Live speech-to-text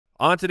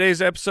On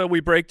today's episode, we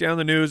break down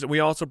the news, and we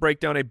also break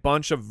down a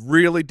bunch of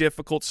really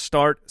difficult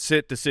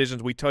start-sit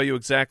decisions. We tell you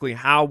exactly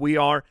how we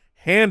are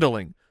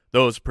handling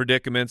those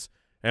predicaments.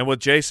 And with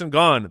Jason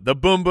gone, the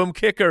boom boom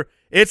kicker,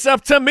 it's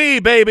up to me,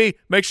 baby.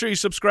 Make sure you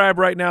subscribe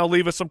right now.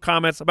 Leave us some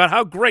comments about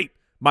how great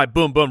my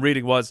boom boom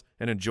reading was,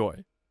 and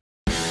enjoy.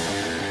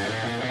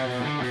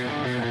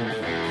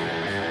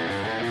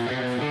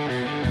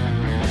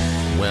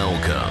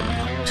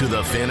 Welcome to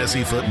the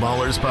Fantasy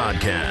Footballers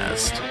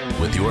Podcast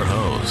with your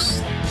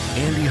hosts,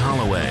 Andy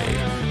Holloway,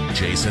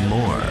 Jason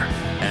Moore,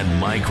 and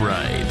Mike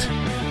Wright.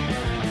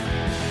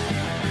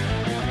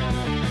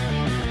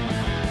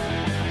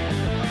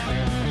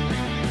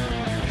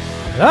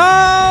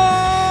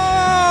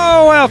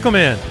 Oh, welcome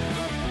in.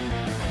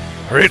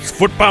 It's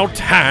football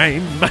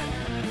time.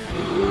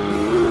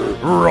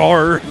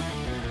 Roar.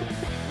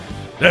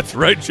 That's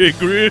right, Jay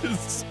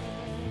Grizz.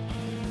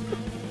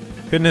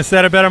 Couldn't have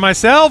said it better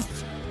myself.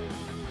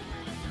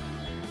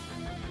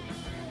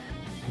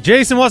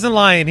 Jason wasn't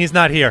lying. He's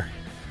not here.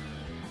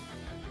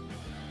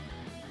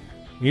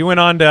 He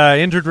went on to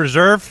injured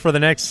reserve for the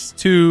next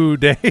 2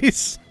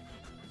 days.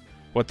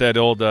 What, that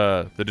old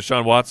the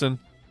Deshaun Watson?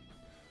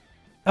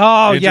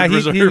 Oh, Injured yeah,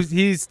 reserve?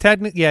 he's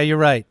technically, yeah, you're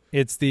right.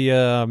 It's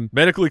the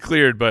Medically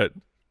cleared, but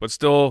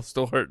still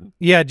hurting.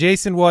 yeah,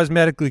 Jason was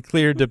medically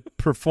cleared to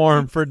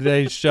perform for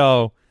today's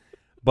show,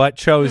 but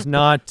chose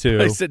not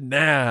to. I said,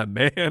 nah,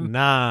 man.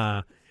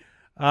 Nah.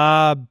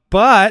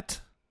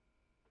 But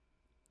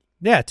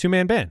yeah,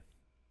 two-man band.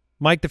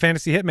 Mike the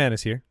Fantasy Hitman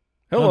is here.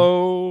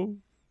 Hello.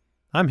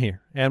 I'm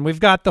here. And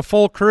we've got the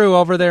full crew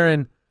over there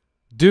in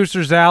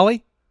Deucer's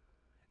Alley.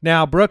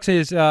 Now, Brooks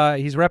is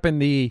he's repping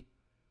the,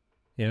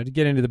 to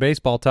get into the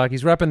baseball talk,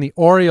 he's repping the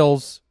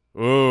Orioles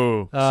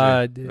Ooh,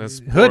 that's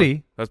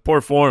hoodie. That's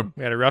poor form.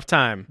 We had a rough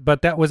time.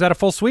 But was that a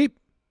full sweep?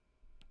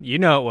 You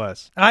know it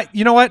was.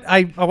 You know what?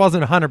 I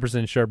wasn't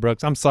 100% sure,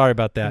 Brooks. I'm sorry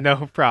about that. No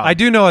problem. I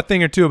do know a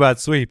thing or two about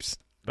sweeps.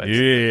 But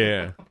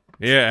Yeah,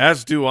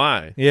 as do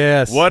I.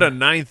 Yes. What a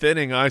ninth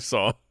inning I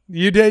saw.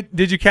 You did?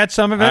 Did you catch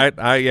some of it?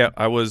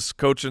 I was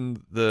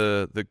coaching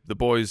the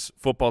boys'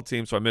 football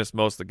team, so I missed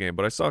most of the game,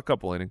 but I saw a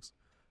couple innings.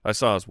 I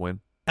saw us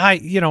win.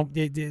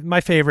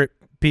 My favorite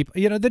people,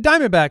 the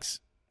Diamondbacks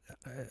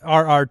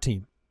are our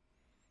team,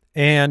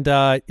 and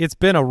it's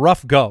been a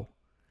rough go.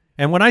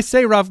 And when I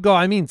say rough go,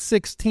 I mean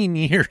 16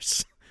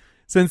 years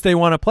since they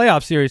won a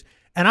playoff series.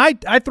 And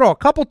I throw a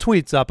couple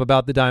tweets up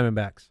about the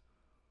Diamondbacks.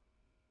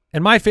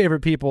 And my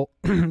favorite people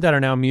that are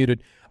now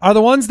muted are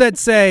the ones that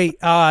say,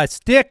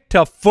 stick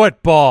to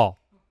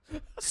football.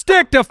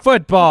 Stick to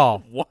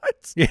football.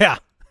 What? Yeah.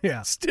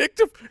 Stick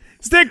to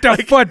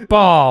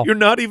football. You're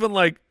not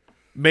even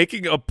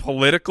making a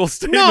political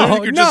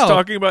statement. You're just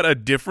talking about a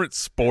different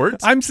sport.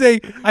 I'm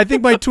saying, I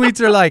think my tweets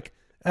are like,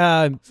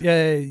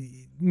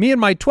 me and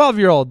my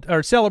 12-year-old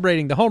are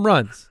celebrating the home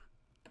runs.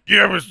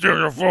 Yeah, but stick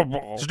to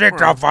football. Stick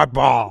to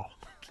football.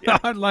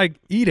 I'd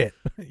eat it.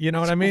 You know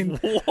what I mean?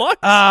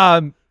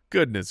 What?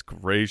 Goodness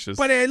gracious.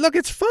 But look,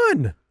 it's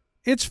fun.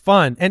 It's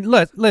fun. And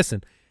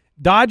listen,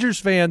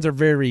 Dodgers fans are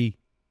very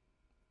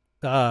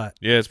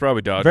it's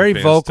probably Dodger very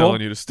fans vocal,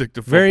 telling you to stick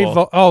to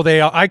football. They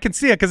are. I can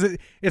see it because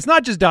it's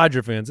not just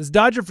Dodger fans. It's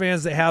Dodger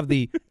fans that have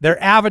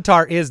their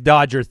avatar is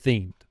Dodger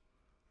themed.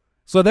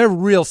 So they're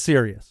real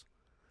serious.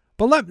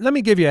 But let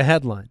me give you a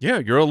headline. Yeah,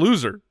 you're a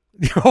loser.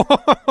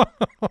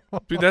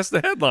 Dude, that's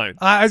the headline.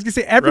 I was going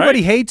to say,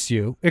 everybody hates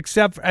you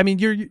except for,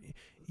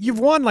 you've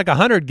won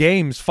 100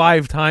 games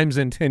 5 times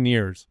in 10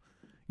 years.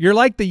 You're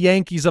like the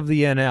Yankees of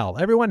the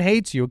NL. Everyone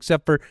hates you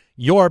except for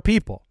your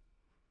people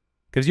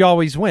because you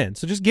always win.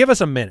 So just give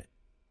us a minute.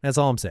 That's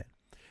all I'm saying.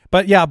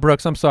 But, yeah,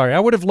 Brooks, I'm sorry. I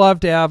would have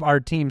loved to have our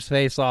teams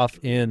face off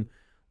in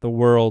the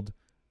World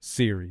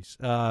Series.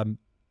 Our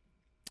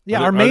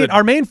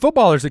main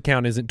footballers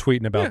account isn't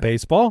tweeting about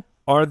baseball.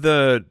 Are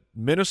the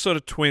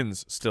Minnesota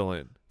Twins still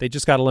in? They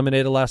just got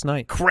eliminated last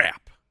night.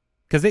 Crap.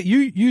 Because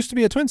you used to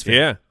be a Twins fan.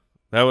 Yeah.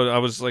 I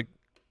was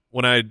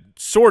when I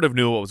sort of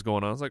knew what was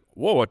going on, I was like,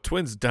 whoa, a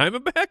Twins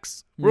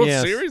Diamondbacks World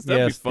Series?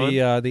 That'd be fun.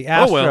 The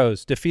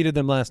Astros defeated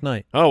them last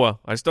night. Oh, well,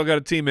 I still got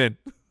a team in.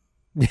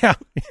 Yeah,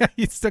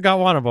 you still got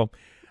one of them.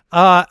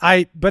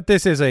 But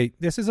this is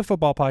a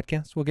football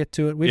podcast. We'll get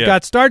to it. We've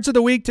got starts of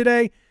the week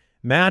today,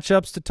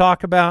 matchups to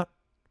talk about.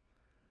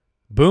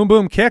 Boom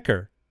Boom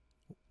Kicker,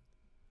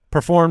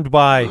 performed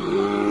by.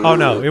 Oh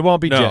no, it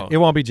won't be Jay. It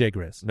won't be Jay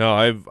Grizz. No,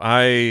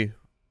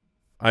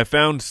 I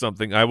found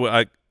something.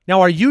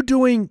 Now, are you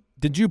doing?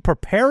 Did you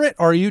prepare it,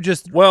 or are you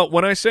just? Well,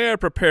 when I say I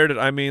prepared it,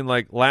 I mean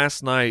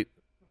last night,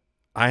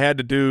 I had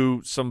to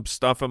do some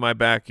stuff in my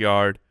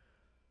backyard.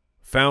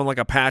 Found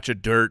a patch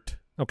of dirt.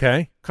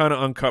 Okay. Kind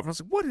of uncovered. I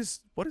was like,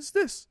 what is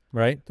this?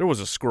 Right. There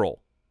was a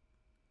scroll.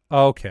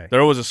 Okay.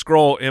 There was a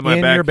scroll in my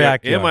your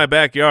backyard. In my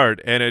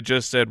backyard, and it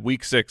just said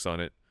week 6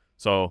 on it.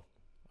 So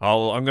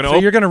I'm gonna. So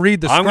you're gonna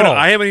read the scroll.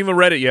 I haven't even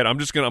read it yet. I'm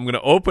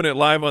gonna open it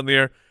live on the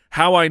air.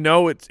 How I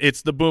know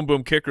it's the Boom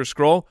Boom Kicker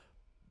scroll?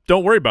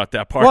 Don't worry about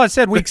that part. Well, it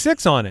said week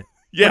 6 on it.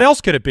 Yeah. What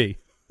else could it be?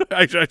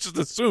 I just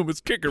assume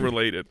it's kicker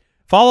related.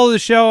 Follow the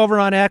show over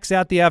on X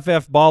at the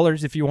FF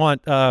Ballers if you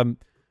want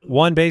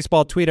one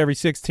baseball tweet every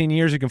 16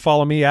 years. You can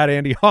follow me at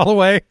Andy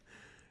Holloway.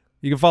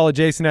 You can follow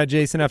Jason at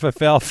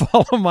JasonFFL.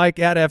 Follow Mike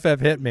at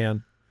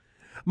FFHitman.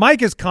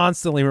 Mike is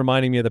constantly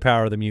reminding me of the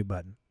power of the mute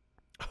button.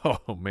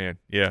 Oh, man.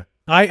 Yeah.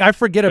 I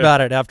forget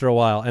about it after a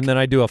while, and then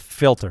I do a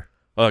filter.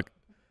 Look.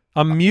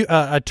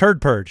 A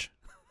turd purge.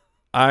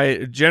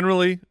 I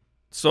generally,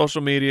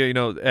 social media,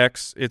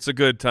 X, it's a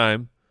good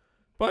time.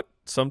 But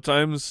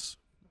sometimes,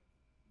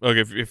 look,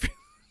 if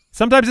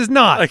sometimes it's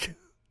not.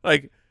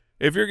 Like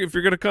if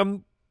you're gonna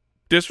come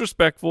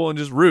disrespectful and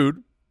just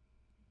rude,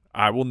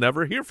 I will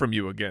never hear from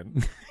you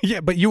again.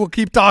 Yeah, but you will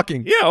keep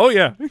talking. Yeah. Oh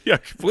yeah. Yeah.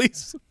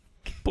 Please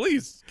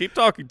keep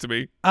talking to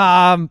me.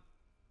 Well,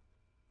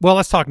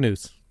 let's talk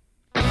news.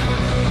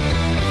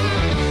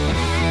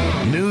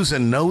 News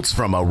and notes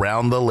from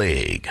around the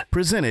league,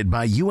 presented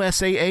by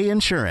USAA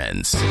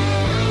Insurance.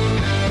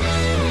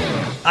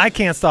 I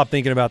can't stop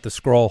thinking about the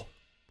scroll.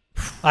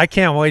 I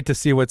can't wait to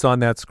see what's on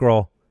that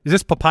scroll. Is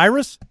this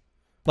papyrus?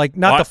 Like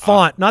not the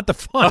font,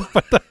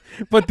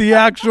 but the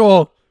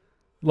actual,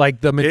 like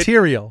the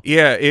material.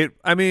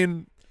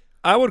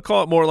 I would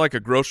call it more like a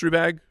grocery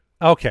bag.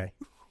 Okay.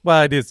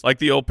 Well, it is like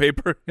the old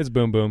paper. It's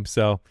boom boom.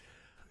 So,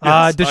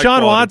 yes,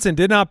 Deshaun Watson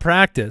did not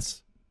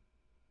practice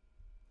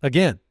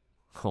again.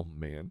 Oh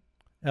man.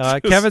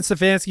 Kevin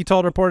Stefanski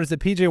told reporters that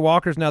PJ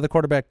Walker's now the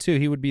quarterback too.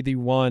 He would be the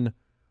one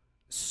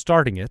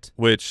starting it,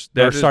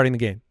 starting the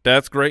game.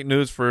 That's great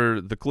news for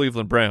the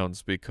Cleveland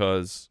Browns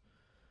because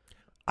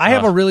I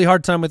have a really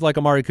hard time with like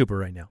Amari Cooper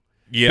right now.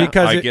 Yeah,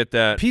 because I get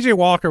that. PJ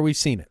Walker, we've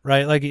seen it,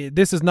 right? Like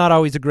this is not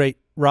always a great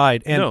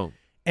ride. And no.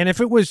 And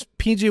if it was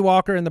PJ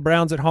Walker and the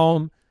Browns at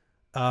home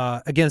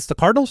against the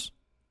Cardinals,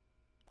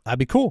 that'd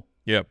be cool.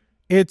 Yep.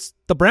 It's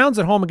the Browns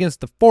at home against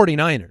the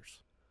 49ers.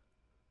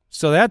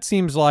 So that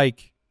seems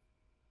like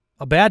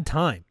a bad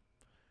time.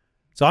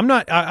 So I'm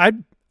not I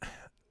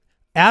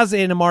as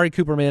an Amari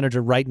Cooper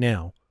manager right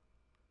now,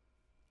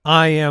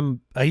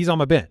 he's on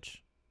my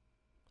bench.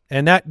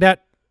 And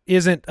that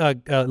isn't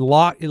a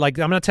lot. Like,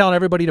 I'm not telling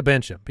everybody to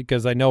bench him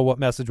because I know what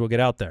message will get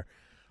out there.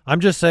 I'm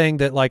just saying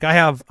that, like,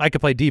 I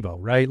could play Debo,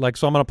 right? Like,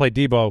 so I'm going to play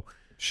Debo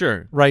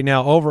right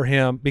now over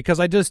him because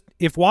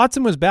if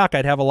Watson was back,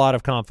 I'd have a lot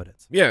of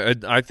confidence. Yeah,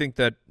 I think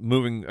that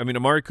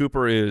Amari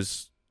Cooper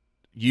is,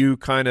 you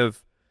kind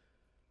of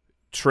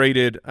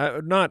traded,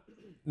 not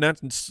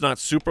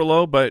super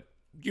low, but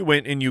you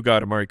went and you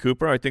got Amari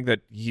Cooper. I think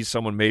that he's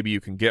someone maybe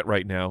you can get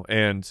right now,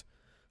 and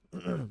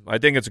I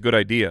think it's a good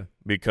idea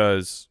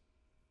because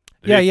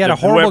he had a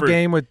horrible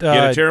game with he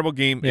had a terrible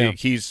game. Yeah.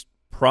 He's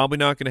probably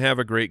not going to have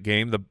a great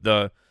game.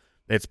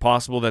 It's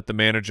possible that the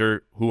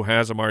manager who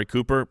has Amari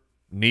Cooper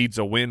needs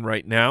a win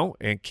right now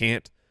and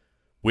can't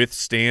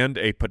withstand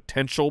a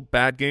potential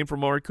bad game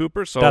from Amari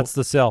Cooper. So that's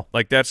the sell.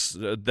 Like that's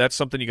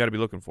something you got to be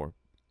looking for.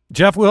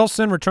 Jeff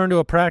Wilson returned to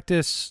a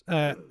practice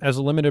as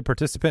a limited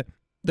participant.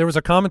 There was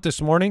a comment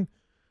this morning.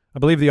 I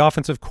believe the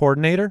offensive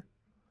coordinator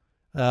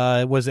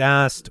was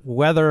asked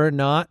whether or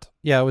not,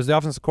 it was the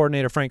offensive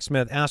coordinator, Frank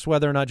Smith, asked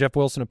whether or not Jeff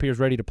Wilson appears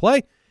ready to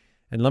play.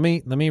 And let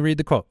me read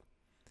the quote.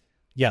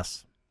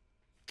 Yes.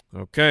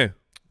 Okay.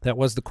 That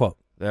was the quote.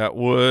 That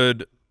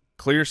would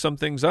clear some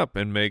things up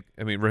and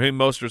Raheem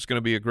Mostert's going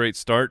to be a great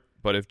start,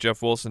 but if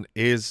Jeff Wilson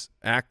is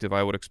active,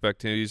 I would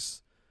expect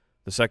he's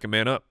the second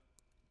man up.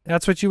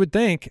 That's what you would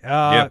think.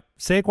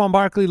 Saquon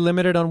Barkley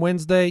limited on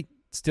Wednesday,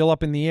 still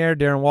up in the air.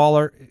 Darren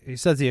Waller, he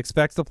says he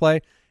expects to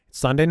play. It's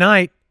Sunday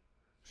night,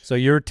 so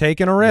you're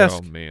taking a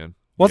risk. Oh, man.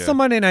 What's the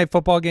Monday night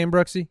football game,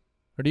 Brooksy?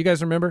 Or do you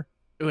guys remember?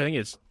 Ooh, I think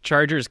it's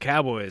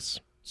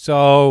Chargers-Cowboys.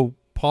 So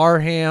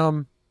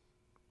Parham,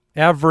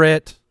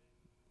 Everett.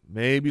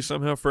 Maybe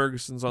somehow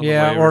Ferguson's on the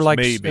waivers. Or like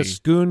maybe. a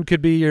Schoon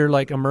could be your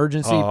like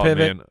emergency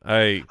pivot.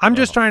 Man. I'm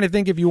just trying to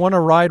think if you want to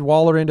ride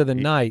Waller into the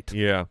night.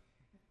 Yeah.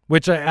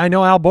 Which I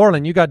know Al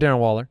Borland, you got Darren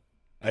Waller.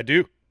 I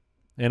do.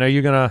 And are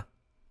you going to,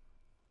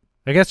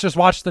 I guess, just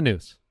watch the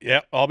news?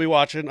 Yeah, I'll be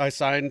watching. I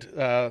signed,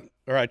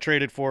 I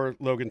traded for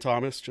Logan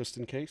Thomas just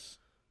in case.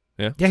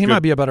 Yeah, he might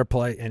be a better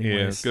play anyways.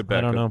 Yeah, it's good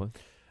backup. I don't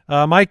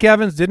know. Mike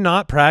Evans did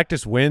not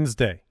practice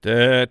Wednesday.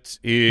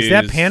 Is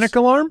that panic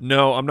alarm?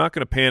 No, I'm not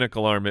going to panic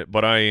alarm it,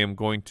 but I am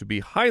going to be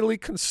highly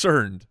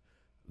concerned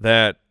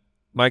that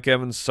Mike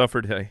Evans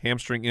suffered a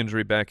hamstring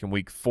injury back in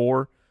week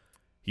 4.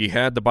 He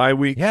had the bye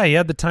week. Yeah, he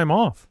had the time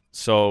off.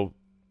 So,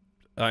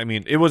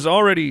 it was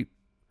already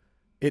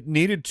 – you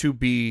needed to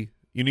be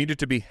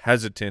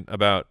hesitant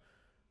about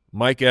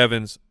Mike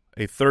Evans,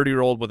 a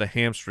 30-year-old with a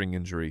hamstring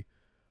injury.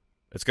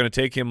 It's going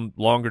to take him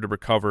longer to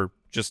recover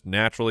just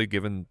naturally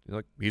given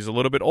he's a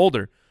little bit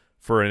older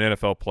for an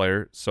NFL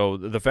player. So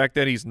the fact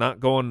that he's not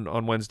going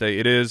on Wednesday,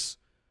 it is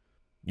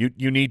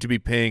you need to be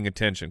paying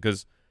attention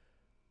because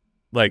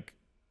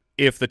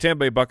if the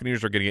Tampa Bay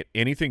Buccaneers are going to get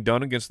anything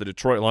done against the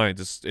Detroit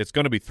Lions, it's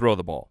going to be throw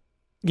the ball.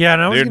 Yeah,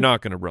 and they're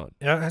not going to run.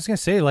 I was going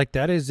to say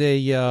that is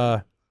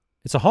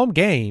it's a home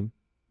game,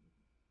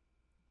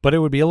 but it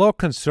would be a little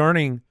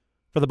concerning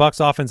for the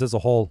Bucs offense as a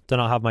whole to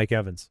not have Mike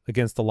Evans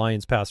against the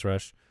Lions pass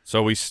rush.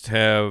 So we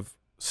have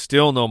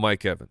still no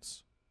Mike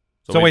Evans.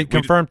 So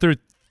confirmed through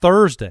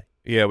Thursday.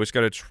 Yeah, we just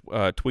got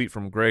a tweet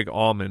from Greg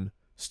Allman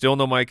Still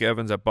no Mike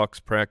Evans at Bucks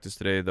practice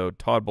today, though.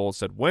 Todd Bowles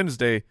said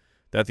Wednesday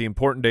that the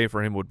important day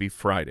for him would be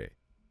Friday.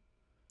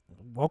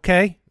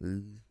 Okay.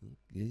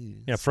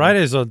 Yeah,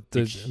 Friday's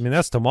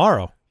that's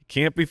tomorrow.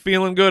 Can't be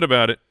feeling good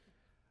about it.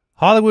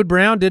 Hollywood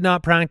Brown did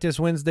not practice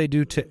Wednesday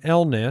due to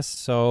illness,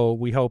 so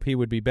we hope he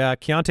would be back.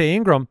 Keontae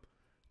Ingram,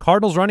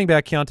 Cardinals running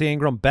back Keontae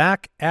Ingram,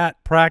 back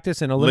at practice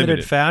in a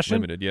limited fashion.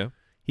 Limited, yeah.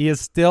 He is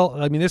still,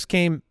 this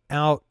came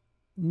out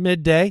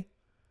midday.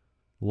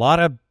 A lot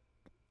of,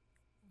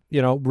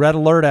 red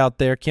alert out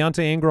there.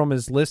 Keontae Ingram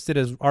is listed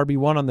as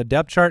RB1 on the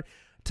depth chart.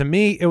 To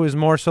me, it was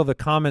more so the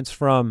comments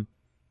from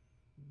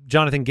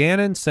Jonathan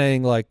Gannon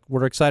saying,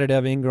 we're excited to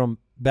have Ingram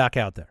back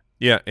out there.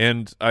 Yeah,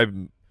 and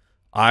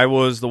I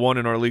was the one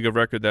in our league of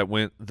record that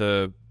went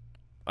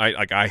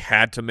I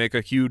had to make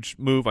a huge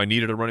move. I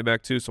needed a running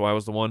back too, so I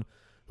was the one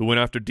who went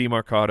after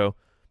DeMarcado,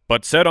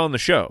 but said on the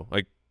show,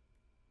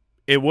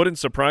 it wouldn't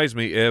surprise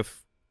me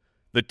if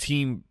the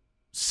team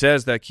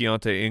says that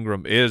Keontae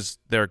Ingram is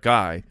their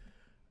guy.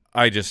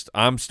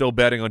 I'm still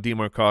betting on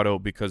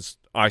DeMarcado because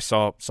I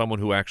saw someone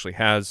who actually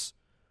has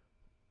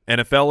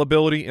NFL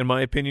ability, in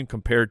my opinion,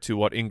 compared to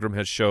what Ingram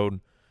has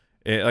shown.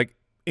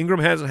 Ingram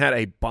hasn't had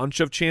a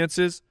bunch of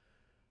chances,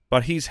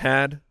 but he's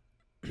had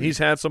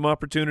some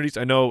opportunities.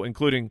 I know,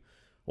 including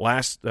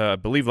last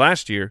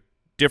year,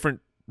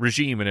 different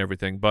regime and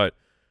everything. But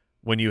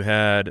when you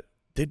had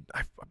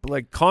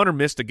Connor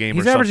missed a game.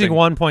 He's or averaging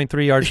something.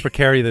 1.3 yards per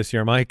carry this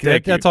year, Mike.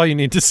 That's all you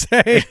need to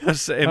say.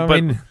 Yes,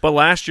 but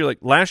last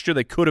year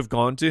they could have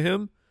gone to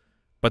him,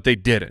 but they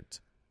didn't.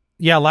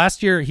 Yeah,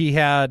 last year he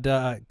had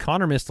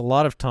Connor missed a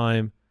lot of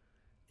time.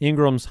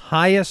 Ingram's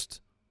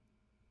highest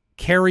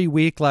carry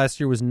week last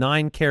year was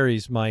 9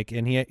 carries, Mike,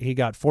 and he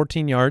got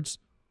 14 yards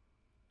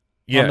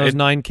on those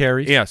 9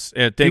 carries. Yes,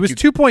 he was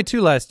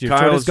 2.2 last year,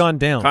 so it has gone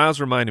down.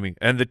 Kyle's reminding me.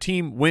 And the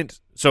team went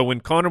 – so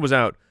when Connor was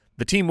out,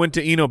 the team went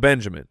to Eno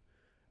Benjamin,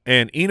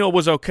 and Eno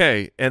was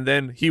okay, and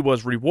then he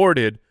was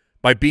rewarded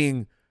by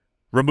being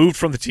removed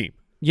from the team.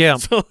 Yeah,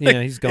 so,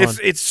 he's gone.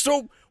 It's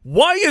so –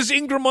 why is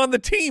Ingram on the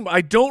team?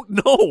 I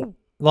don't know.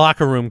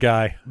 Locker room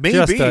guy. Maybe.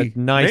 Just a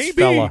nice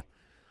fella.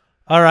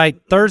 All right,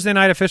 Thursday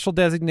night official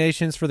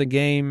designations for the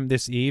game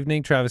this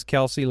evening. Travis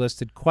Kelce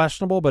listed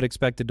questionable but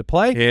expected to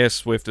play. Yeah,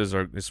 Swift is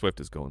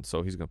going,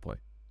 so he's going to play.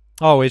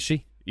 Oh, is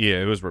she?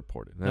 Yeah, it was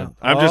reported.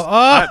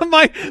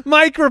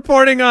 Mike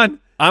reporting on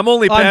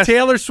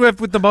Taylor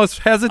Swift with the most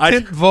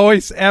hesitant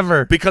voice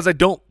ever. Because I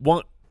don't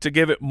want to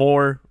give it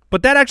more.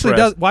 But that actually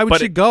does. Why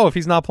would she go if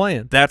he's not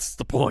playing? That's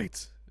the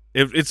point.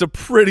 It's a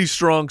pretty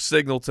strong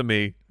signal to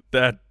me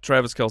that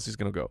Travis Kelce's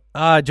going to go.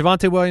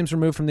 Javonte Williams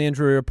removed from the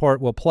injury report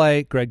will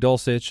play. Greg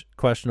Dulcich,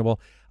 questionable.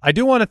 I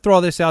do want to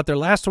throw this out there.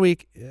 Last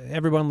week,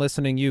 everyone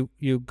listening,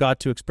 you got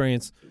to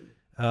experience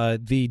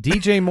the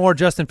DJ Moore,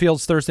 Justin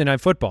Fields Thursday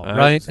Night Football,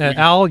 right?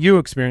 Al, you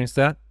experienced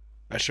that.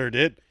 I sure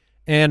did.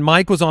 And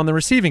Mike was on the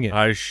receiving end.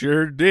 I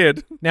sure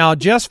did. Now,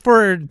 just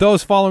for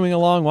those following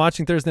along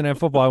watching Thursday Night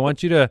Football, I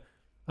want you to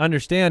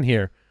understand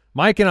here,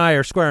 Mike and I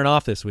are squaring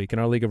off this week in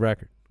our league of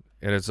record.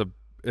 And it's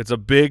a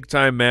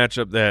big-time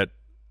matchup that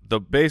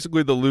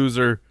basically the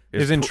loser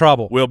is in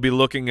trouble. We'll be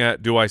looking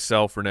at, do I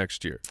sell for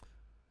next year?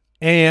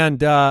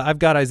 And I've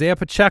got Isaiah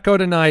Pacheco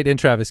tonight and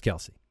Travis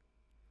Kelce.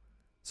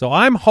 So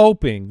I'm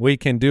hoping we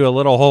can do a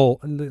little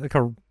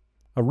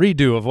a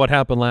redo of what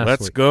happened last week.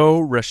 Let's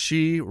go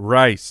Rashee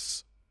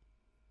Rice.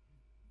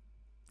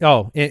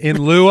 Oh,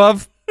 in lieu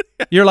of?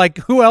 You're like,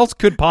 who else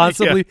could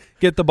possibly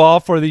get the ball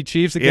for the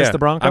Chiefs against the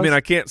Broncos? I mean, I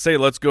can't say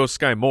let's go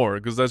Sky Moore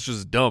because that's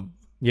just dumb.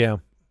 Yeah.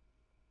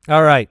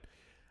 All right.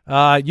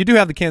 You do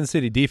have the Kansas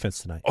City defense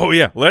tonight. Oh,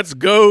 yeah. Let's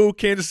go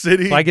Kansas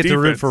City so I get defense. to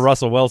root for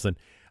Russell Wilson.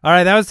 All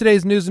right, that was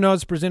today's news and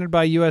notes presented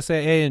by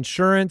USAA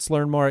Insurance.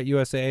 Learn more at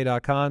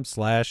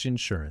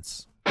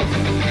usaa.com/insurance.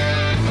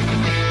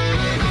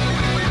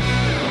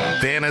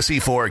 Fantasy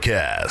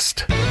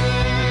Forecast.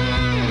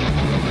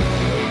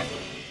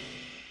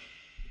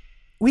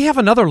 We have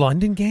another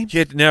London game?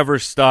 It never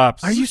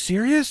stops. Are you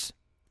serious?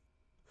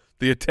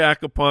 The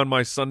attack upon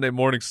my Sunday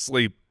morning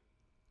sleep.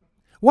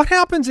 What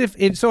happens if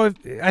I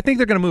think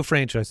they're going to move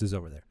franchises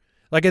over there.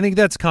 I think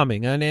that's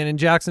coming, and in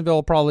Jacksonville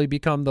will probably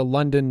become the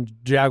London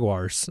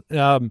Jaguars,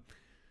 because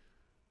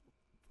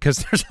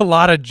there's a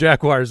lot of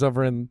Jaguars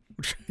over in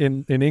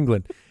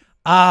England.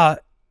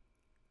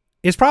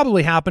 It's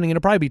probably happening, and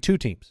it'll probably be 2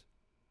 teams.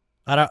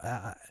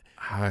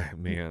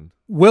 Man,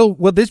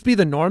 will this be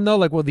the norm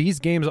though? Will these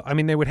games? I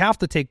mean, they would have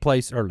to take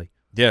place early.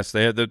 Yes,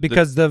 they had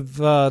because of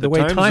the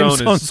way time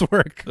zones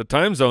work. The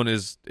time zone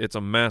it's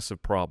a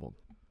massive problem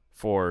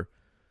for.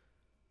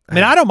 I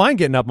mean, I don't mind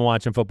getting up and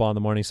watching football in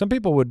the morning. Some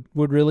people would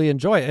really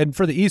enjoy it. And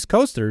for the East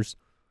Coasters,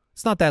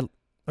 it's not that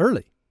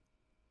early.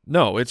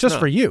 No, it's just not.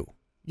 For you.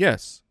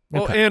 Yes.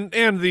 Okay. Well,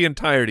 and the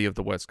entirety of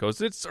the West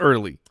Coast. It's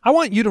early. I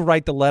want you to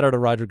write the letter to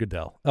Roger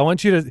Goodell. I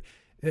want you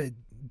to,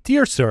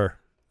 dear sir,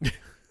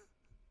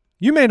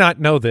 you may not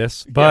know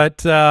this,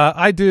 but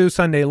I do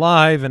Sunday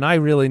Live, and I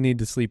really need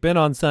to sleep in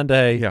on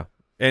Sunday. Yeah.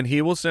 And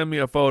he will send me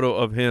a photo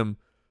of him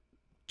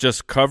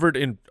just covered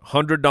in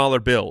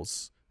 $100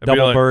 bills.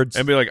 Double birds.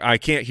 And be like, I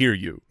can't hear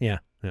you. Yeah.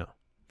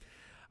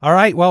 All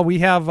right. Well, we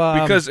have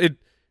because it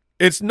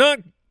is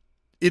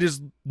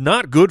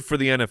not good for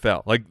the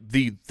NFL. Like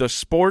the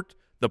sport,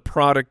 the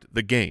product,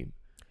 the game.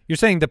 You're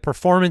saying the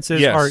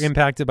performances are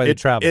impacted by the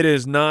travel. It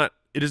is not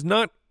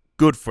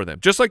good for them.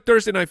 Just like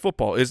Thursday Night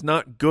Football is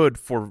not good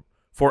for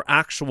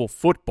actual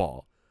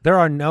football. There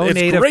are no It's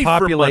native great for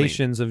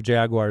populations of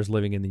Jaguars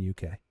living in the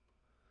UK.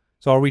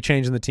 So are we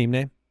changing the team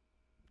name?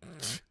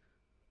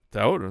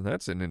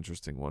 That's an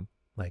interesting one.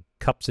 Like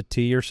cups of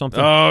tea or something?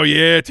 Oh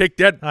yeah, take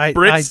that,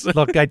 Brits.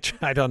 Look,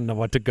 I don't know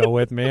what to go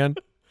with, man.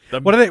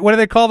 What do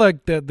they call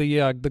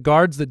the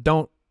guards that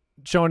don't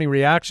show any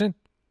reaction?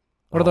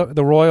 What are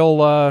the royal?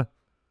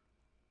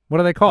 What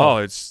are they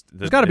called? Oh,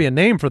 there's got to be a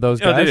name for those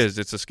guys. It is.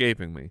 It's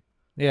escaping me.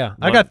 Yeah,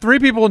 I got 3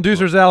 people in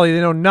Deucer's Alley.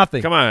 They know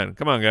nothing. Come on,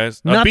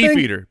 guys.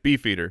 Nothing?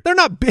 Beef eater. They're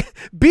not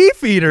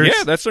beef eaters.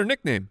 Yeah, that's their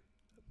nickname.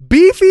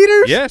 Beef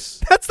eaters.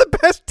 Yes, that's the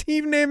best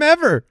team name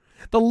ever.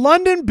 The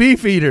London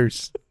Beef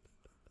Eaters.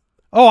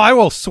 Oh, I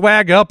will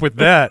swag up with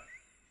that. I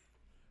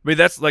mean,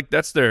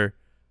 that's their.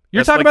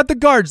 You're talking about the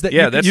guards that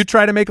you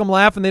try to make them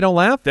laugh and they don't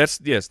laugh? That's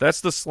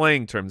the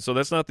slang term. So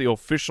that's not the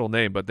official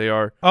name, but they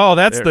are. Oh,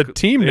 that's the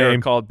team they name.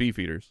 Are called beef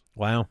eaters.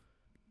 Wow.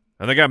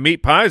 And they got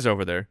meat pies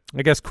over there.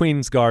 I guess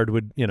Queen's Guard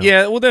would,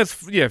 Yeah, well,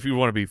 if you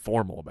want to be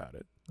formal about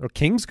it. Or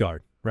King's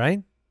Guard,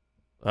 right?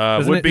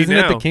 Isn't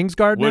it the King's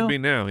Guard now? Would be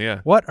now,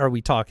 yeah. What are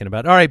we talking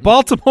about? All right,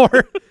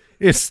 Baltimore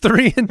is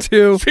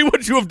 3-2. See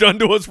what you have done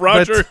to us,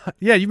 Roger.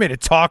 Yeah, you made a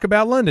talk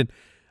about London.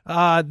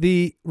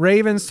 The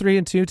Ravens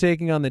 3-2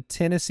 taking on the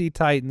Tennessee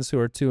Titans, who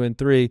are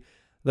 2-3.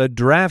 The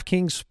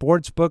DraftKings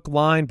Sportsbook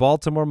line,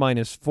 Baltimore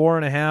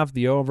 -4.5.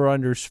 The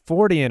over/under's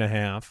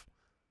 40.5.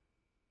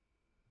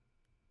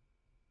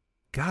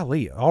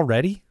 Golly,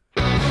 already?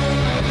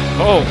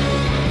 Oh.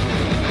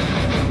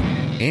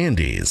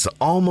 Andy's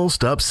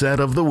almost upset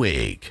of the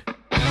week.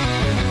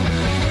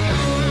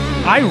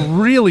 I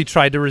really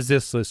tried to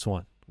resist this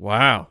one.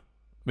 Wow. I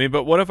mean,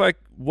 but what if I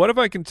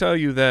can tell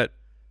you that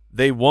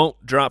they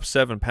won't drop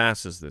 7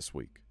 passes this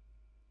week?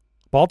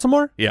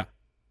 Baltimore? Yeah.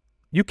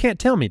 You can't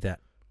tell me that.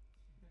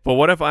 But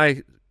what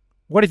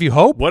if you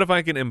hope? What if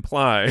I can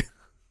imply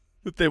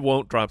that they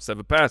won't drop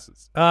 7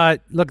 passes?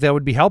 Look, that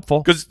would be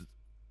helpful. Because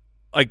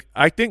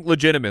I think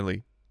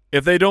legitimately,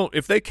 if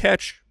they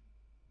catch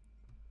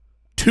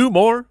 2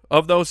 more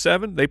of those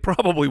 7, they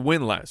probably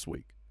win last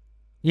week.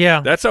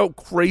 Yeah. That's how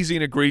crazy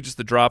and egregious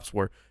the drops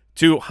were.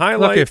 To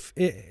highlight,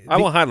 I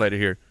will highlight it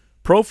here.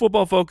 Pro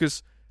Football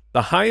Focus,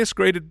 the highest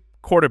graded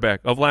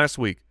quarterback of last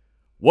week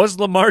was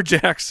Lamar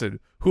Jackson,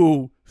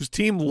 whose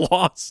team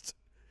lost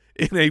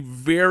in a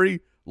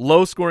very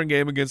low-scoring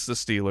game against the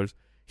Steelers.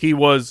 He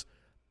was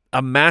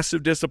a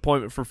massive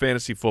disappointment for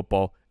fantasy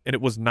football, and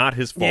it was not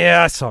his fault.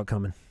 Yeah, I saw it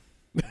coming.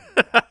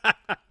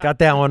 Got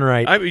that one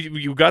right. I mean,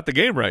 you got the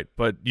game right,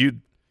 but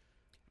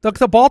look,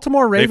 the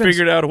Baltimore Ravens. They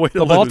figured out a way to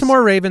lose. The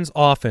Baltimore Ravens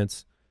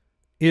offense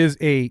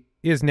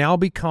is now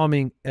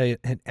becoming an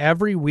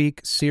every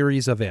week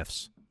series of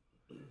ifs.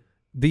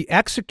 The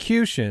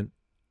execution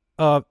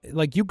of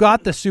you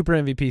got the Super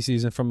MVP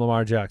season from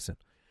Lamar Jackson,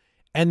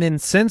 and then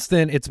since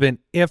then it's been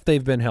if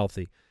they've been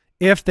healthy,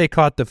 if they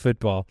caught the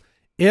football,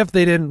 if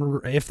they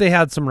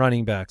had some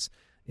running backs.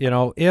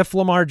 If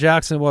Lamar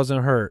Jackson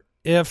wasn't hurt,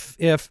 if,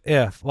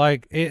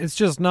 it's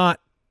just not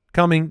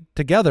coming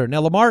together.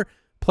 Now, Lamar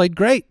played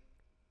great.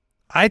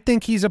 I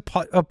think he's a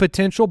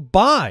potential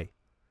buy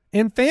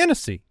in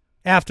fantasy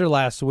after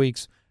last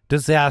week's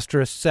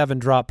disastrous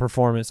 7-drop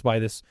performance by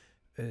this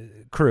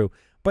crew.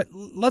 But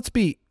let's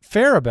be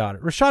fair about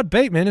it. Rashad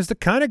Bateman is the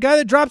kind of guy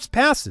that drops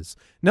passes.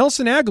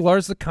 Nelson Aguilar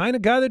is the kind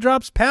of guy that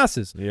drops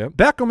passes. Yep.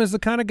 Beckham is the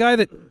kind of guy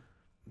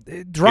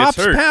that drops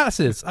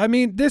passes. I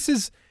mean,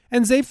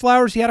 and Zay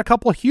Flowers, he had a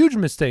couple of huge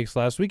mistakes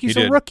last week. He's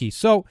a rookie.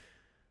 So,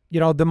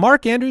 the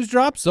Mark Andrews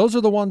drops, those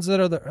are the ones that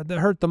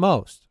hurt the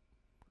most.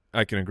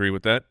 I can agree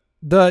with that.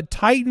 The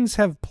Titans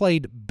have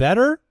played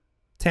better.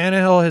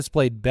 Tannehill has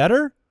played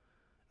better.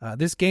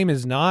 This game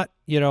is not,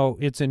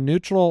 it's a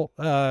neutral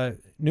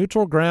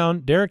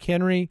ground. Derrick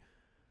Henry,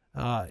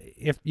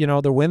 if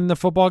they're winning the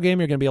football game,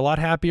 you're going to be a lot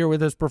happier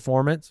with his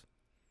performance.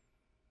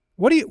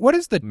 What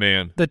is the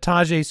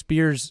Tajay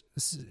Spears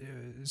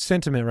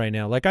sentiment right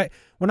now?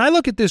 When I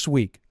look at this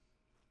week,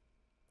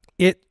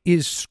 it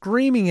is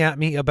screaming at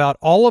me about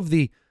all of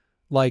the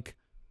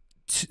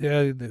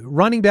the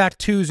running back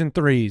 2s and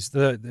 3s,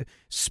 the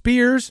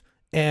Spears,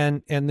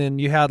 and then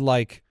you had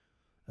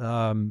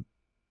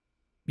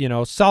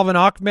Salvin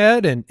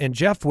Ahmed and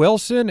Jeff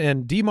Wilson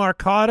and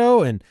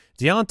DeMarcado and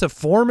Deonta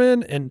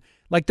Foreman and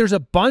there's a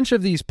bunch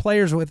of these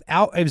players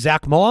without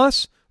Zach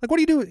Moss. What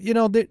do you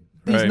do?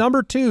 These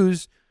number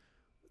 2s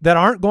that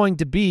aren't going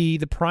to be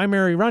the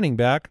primary running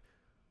back.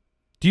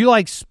 Do you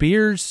like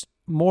Spears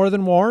more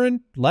than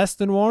Warren? Less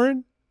than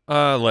Warren?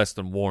 Less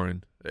than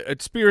Warren.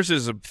 Spears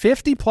is a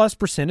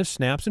 50+% of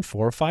snaps in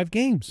 4 or 5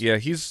 games. Yeah,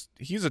 he's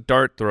a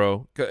dart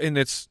throw, and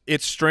it's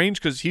strange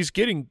because he's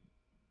getting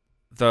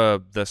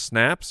the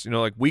snaps.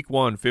 Week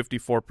 1,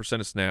 54%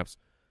 of snaps,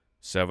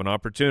 7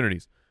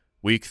 opportunities.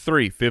 Week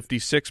 3,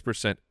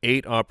 56%,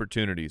 8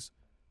 opportunities.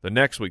 The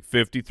next week,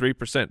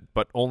 53%,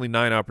 but only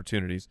 9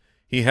 opportunities.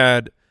 He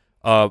had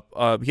a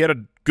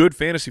good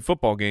fantasy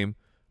football game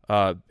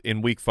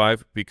in week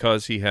 5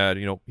 because he had,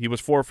 he was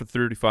 4 for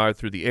 35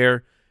 through the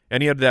air,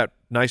 and he had that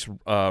nice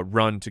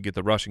run to get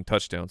the rushing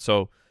touchdown.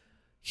 So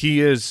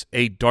he is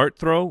a dart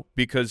throw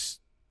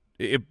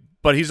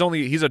but he's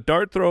a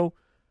dart throw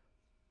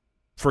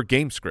for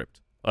game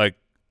script. Like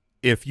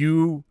if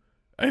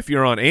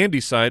you're on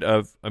Andy's side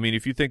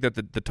if you think that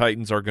the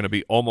Titans are going to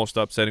be almost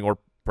upsetting or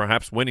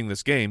perhaps winning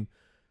this game,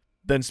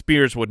 then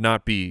Spears would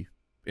not be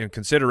in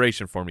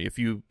consideration for me. If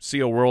you see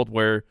a world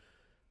where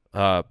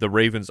the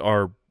Ravens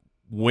are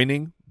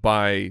winning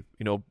by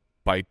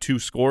 2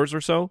 scores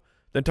or so,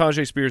 then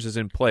Tajay Spears is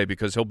in play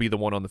because he'll be the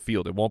one on the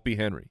field. It won't be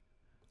Henry.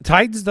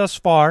 Titans thus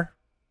far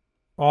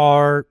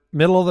are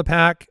middle of the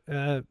pack,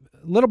 a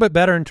little bit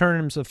better in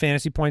terms of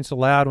fantasy points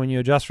allowed. When you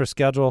adjust for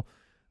schedule,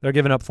 they're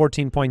giving up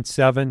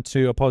 14.7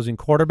 to opposing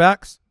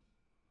quarterbacks,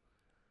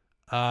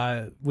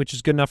 which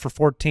is good enough for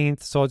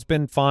 14th, so it's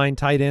been fine.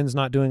 Tight ends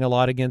not doing a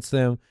lot against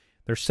them.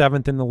 They're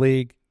 7th in the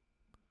league.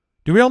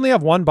 Do we only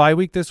have one bye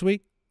week this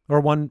week? Or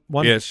one?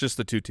 Yeah, it's just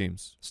the 2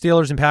 teams.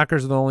 Steelers and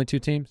Packers are the only 2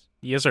 teams?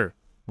 Yes, sir.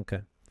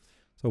 Okay.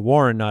 So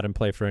Warren not in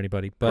play for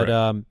anybody. But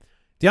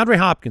DeAndre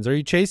Hopkins, are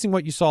you chasing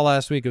what you saw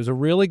last week? It was a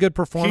really good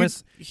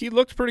performance. He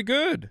looked pretty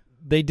good.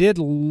 They did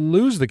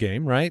lose the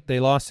game, right? They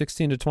lost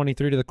 16-23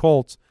 to the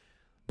Colts.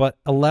 But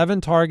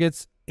 11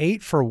 targets,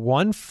 8 for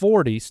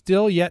 140,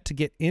 still yet to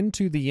get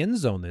into the end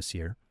zone this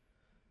year.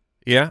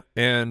 Yeah,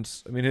 and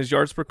his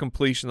yards per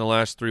completion the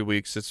last 3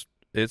 weeks,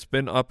 it's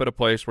been up at a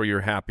place where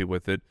you're happy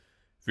with it.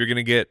 If you're going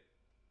to get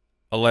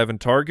 11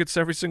 targets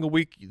every single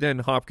week, then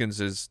Hopkins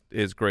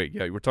is great.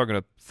 Yeah, we're talking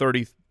a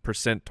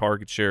 30%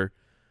 target share.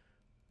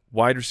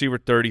 Wide receiver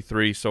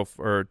 33,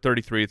 or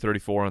 33,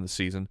 34 on the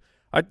season.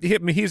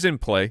 He's in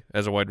play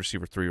as a wide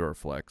receiver 3 or a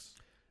flex.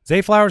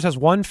 Zay Flowers has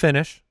 1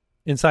 finish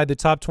inside the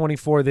top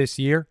 24 this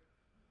year.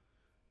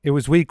 It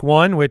was week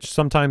 1, which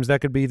sometimes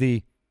that could be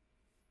the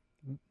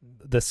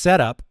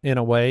setup in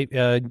a way.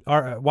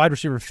 Our wide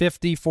receiver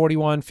 50,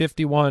 41,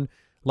 51.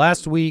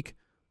 Last week,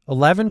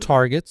 11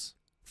 targets,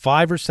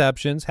 5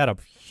 receptions, had a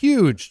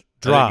huge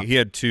drop. He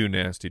had 2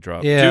 nasty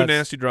drops. Yeah, 2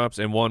 nasty drops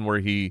and one where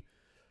he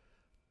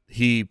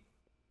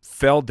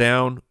fell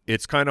down.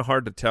 It's kind of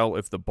hard to tell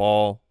if the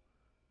ball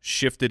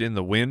shifted in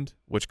the wind,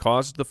 which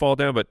caused the fall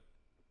down, but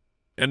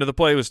end of the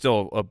play was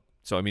still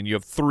you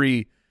have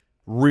 3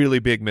 really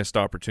big missed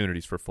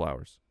opportunities for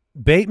Flowers.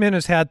 Bateman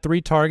has had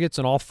 3 targets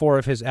in all 4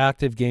 of his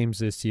active games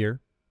this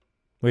year,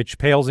 which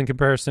pales in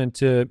comparison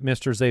to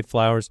Mr. Zay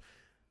Flowers.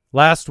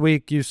 Last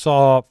week you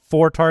saw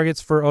 4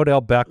 targets for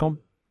Odell Beckham,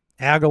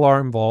 Aguilar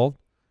involved.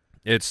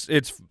 It's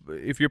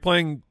if you're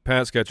playing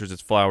pass catchers,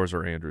 it's Flowers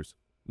or Andrews.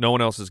 No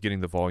one else is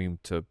getting the volume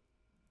to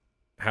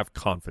have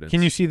confidence.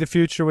 Can you see the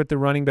future with the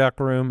running back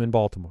room in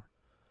Baltimore?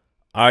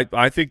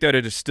 I think that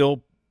it is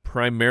still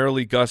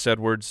primarily Gus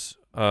Edwards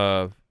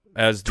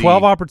as the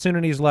 12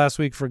 opportunities last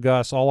week for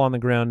Gus, all on the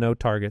ground, no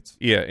targets.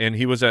 Yeah, and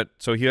he had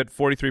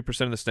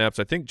 43% of the snaps.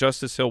 I think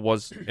Justice Hill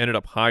ended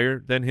up higher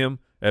than him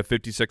at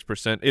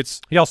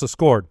 56%. He also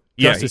scored.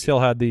 Justice Hill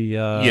had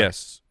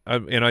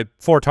the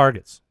 4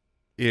 targets.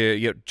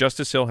 Yeah,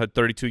 Justice Hill had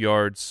 32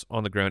 yards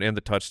on the ground and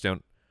the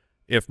touchdown.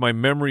 If my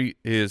memory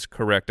is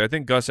correct, I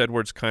think Gus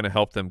Edwards kind of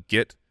helped them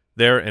get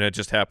there, and it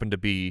just happened to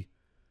be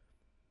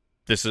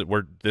this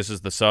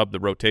is the sub, the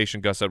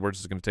rotation. Gus Edwards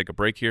is going to take a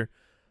break here.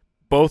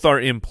 Both are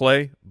in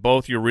play.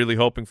 Both you're really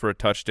hoping for a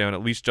touchdown.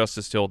 At least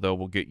Justice Hill, though,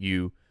 will get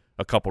you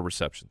a couple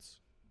receptions.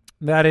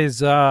 That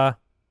is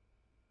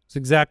it's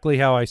exactly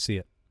how I see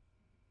it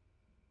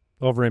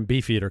over in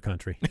Beefeater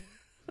country.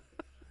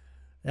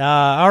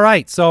 All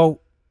right,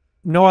 so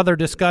no other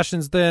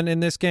discussions then in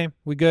this game?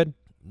 We good?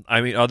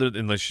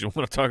 Unless you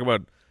want to talk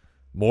about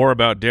more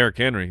about Derrick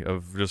Henry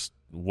of just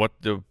what.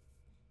 He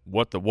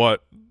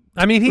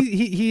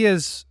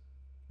is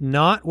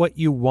not what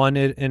you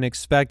wanted and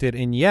expected,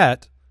 and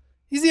yet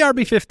he's the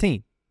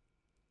RB15.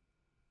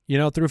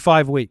 Through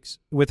 5 weeks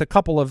with a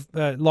couple of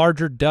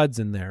larger duds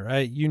in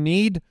there. You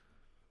need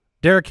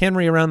Derrick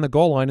Henry around the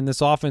goal line, and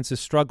this offense has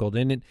struggled.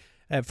 And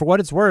for what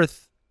it's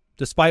worth,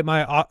 despite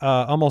my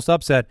almost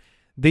upset,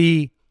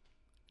 the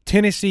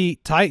Tennessee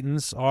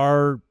Titans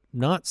are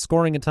not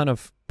scoring a ton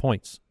of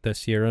points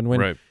this year. And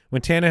when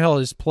Tannehill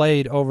has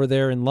played over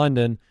there in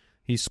London,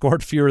 he's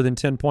scored fewer than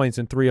 10 points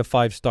in 3 of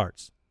 5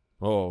 starts.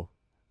 Oh,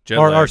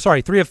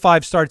 3 of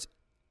 5 starts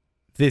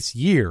this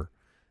year.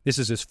 This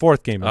is his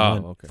 4th game in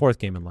London. Okay. 4th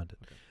game in London.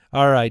 Okay.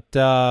 All right,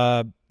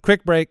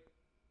 quick break.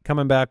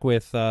 Coming back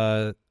with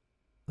another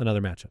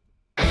matchup.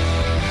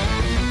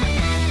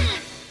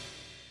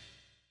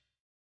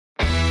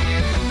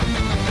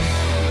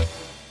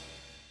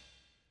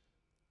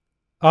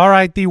 All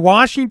right, the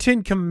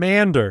Washington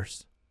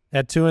Commanders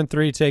at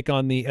 2-3 take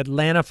on the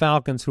Atlanta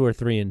Falcons, who are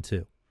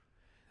 3-2.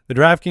 The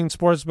DraftKings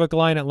Sportsbook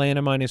line,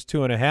 Atlanta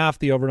 -2.5.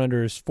 The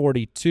over/under is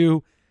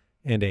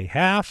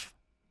 42.5.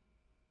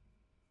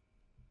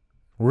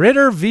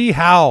 Ritter v.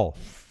 Howell.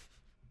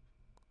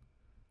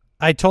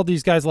 I told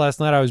these guys last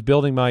night I was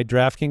building my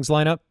DraftKings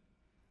lineup.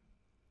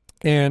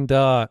 And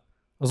I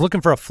was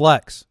looking for a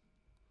flex.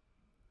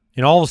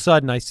 And all of a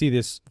sudden, I see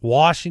this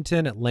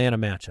Washington-Atlanta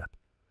matchup.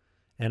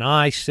 And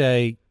I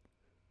say,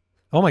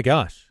 oh, my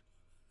gosh.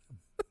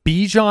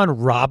 Bijan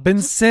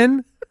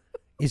Robinson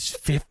is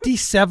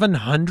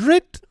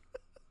 5,700?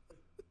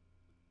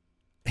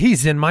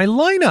 He's in my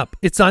lineup.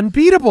 It's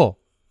unbeatable.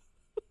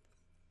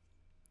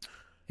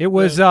 It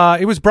was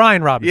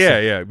Brian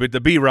Robinson. Yeah, but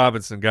the B.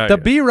 Robinson guy. The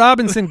B.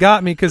 Robinson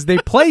got me because they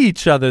play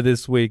each other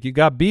this week. You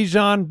got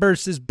Bijan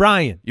versus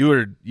Brian. You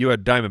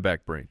had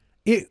Diamondback brain.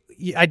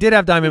 I did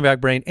have Diamondback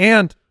brain,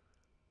 and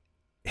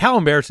how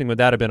embarrassing would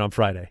that have been on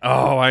Friday?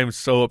 Oh, I'm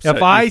so upset.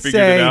 If I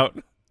say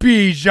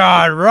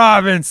Bijan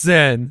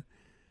Robinson,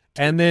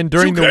 and then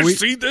during the week,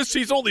 see this?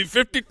 He's only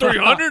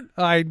 5,300.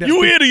 I know.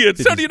 You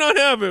idiots! How do you not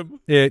have him?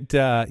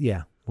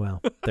 Yeah.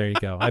 Well, there you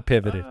go. I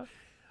pivoted,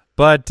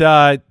 but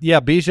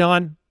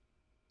Bijan,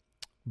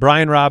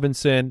 Brian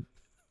Robinson.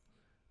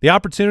 The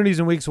opportunities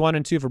in weeks 1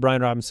 and 2 for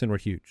Brian Robinson were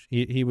huge.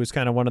 He was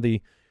kind of one of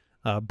the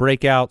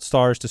breakout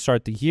stars to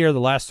start the year. The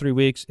last 3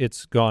 weeks,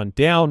 it's gone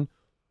down.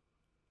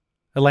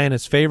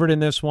 Atlanta's favored in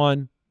this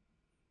one.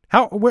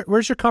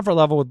 Where's your comfort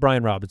level with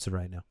Brian Robinson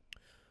right now?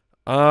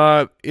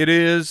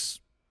 It's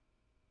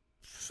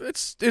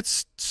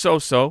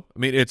so-so. I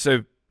mean,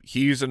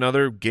 he's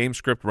another game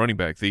script running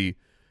back.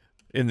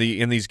 In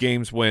these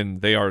games when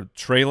they are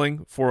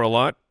trailing for a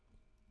lot,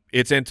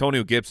 it's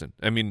Antonio Gibson.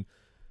 I mean,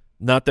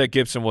 not that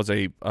Gibson was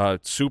a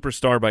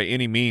superstar by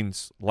any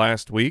means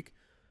last week,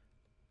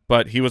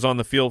 but he was on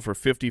the field for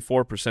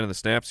 54% of the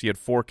snaps. He had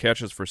 4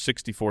 catches for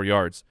 64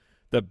 yards.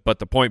 But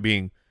the point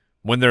being,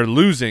 when they're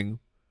losing,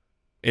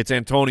 it's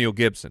Antonio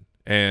Gibson,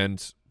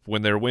 and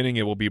when they're winning,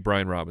 it will be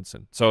Brian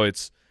Robinson. So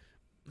it's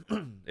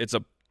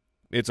a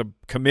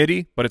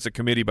committee, but it's a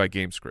committee by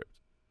game script.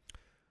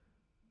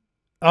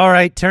 All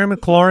right, Terry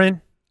McLaurin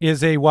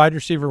is a wide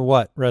receiver.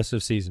 What rest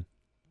of season?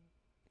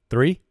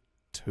 3,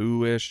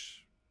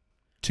 2-ish.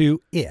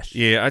 2-ish.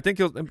 Yeah, I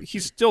think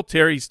he's still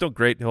Terry. He's still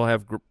great. He'll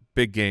have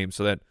big games,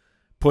 so that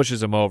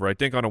pushes him over. I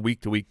think on a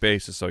week-to-week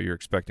basis, so you're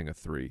expecting a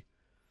 3,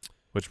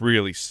 which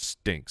really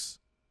stinks.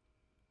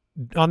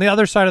 On the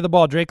other side of the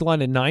ball, Drake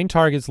London, 9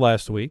 targets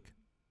last week,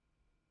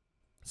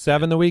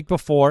 7 the week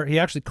before. He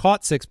actually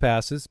caught 6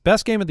 passes.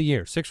 Best game of the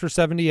year, 6 for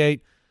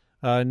 78,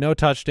 no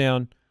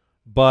touchdown,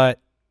 but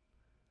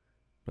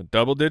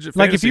double-digit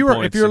like fantasy if you were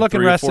points looking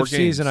in 3 or rest 4 of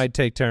season, I'd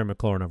take Terry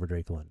McLaurin over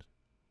Drake London.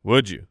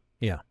 Would you?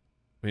 Yeah.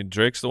 I mean,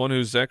 Drake's the one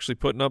who's actually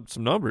putting up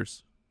some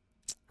numbers.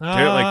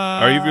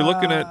 If you're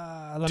looking at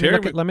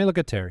let me look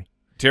at Terry.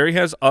 Terry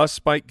has a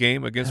spike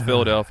game against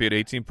Philadelphia at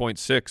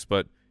 18.6,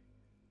 but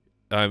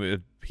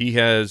he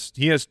has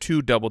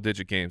 2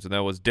 double-digit games, and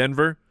that was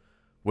Denver,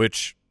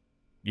 which,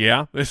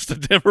 it's the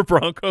Denver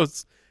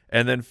Broncos,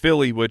 and then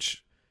Philly,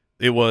 which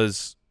they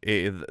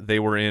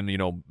were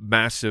in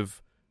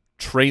massive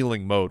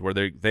trailing mode where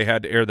they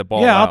had to air the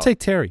ball. Yeah, out. I'll take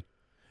Terry,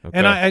 Okay.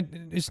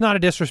 and it's not a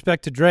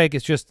disrespect to Drake.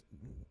 It's just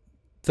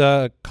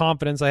the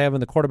confidence I have in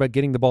the quarterback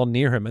getting the ball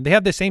near him, and they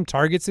have the same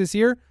targets this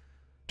year.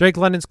 Drake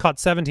London's caught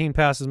 17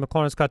 passes.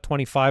 McLaurin's caught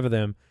 25 of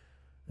them.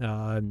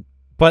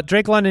 But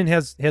Drake London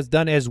has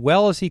done as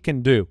well as he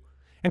can do.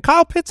 And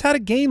Kyle Pitts had a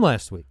game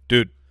last week.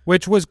 Dude.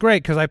 Which was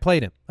great because I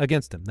played him,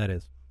 against him, that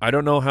is. I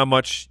don't know how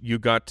much you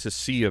got to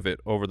see of it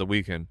over the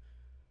weekend,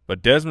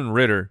 but Desmond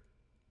Ridder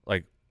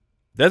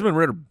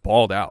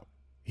balled out.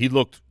 He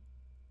looked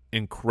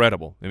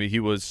incredible. I mean, he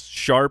was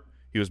sharp.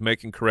 He was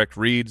making correct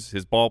reads.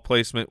 His ball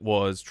placement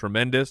was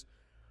tremendous.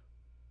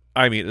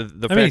 I mean,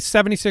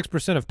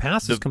 76% of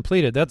passes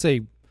completed. That's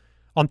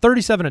on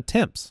 37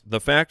 attempts.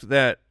 The fact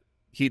that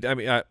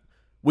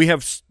we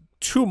have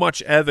too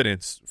much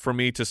evidence for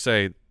me to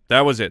say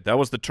that was it. That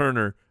was the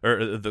turner,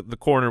 or the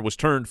corner was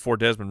turned for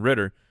Desmond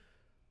Ridder.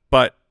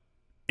 But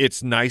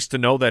it's nice to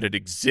know that it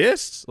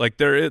exists. Like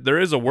there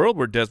is a world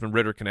where Desmond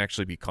Ridder can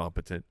actually be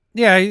competent.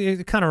 Yeah,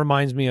 it kind of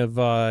reminds me of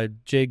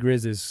Jay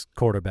Grizz's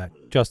quarterback,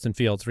 Justin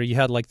Fields, where you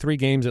had like 3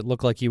 games that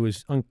looked like he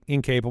was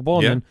incapable,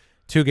 and then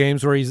 2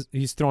 games where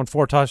he's thrown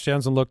 4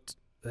 touchdowns and looked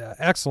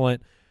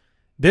excellent.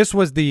 This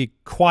was the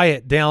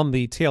quiet down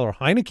the Taylor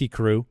Heineke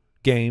crew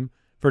game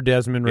for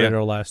Desmond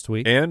Ridder last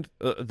week. And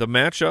the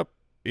matchup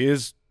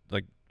is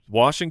like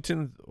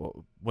Washington,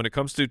 when it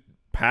comes to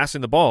passing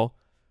the ball,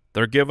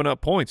 they're giving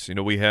up points.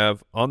 We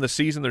have on the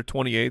season they're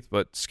 28th,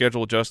 but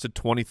schedule adjusted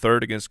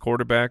 23rd against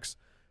quarterbacks,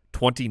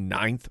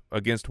 29th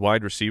against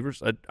wide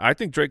receivers. I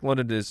think Drake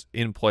London is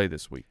in play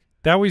this week.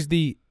 That was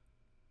the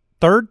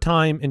 3rd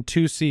time in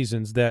 2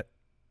 seasons that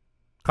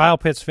Kyle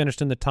Pitts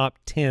finished in the top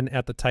 10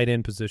 at the tight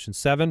end position.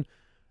 7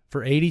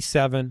 for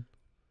 87.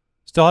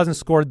 Still hasn't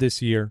scored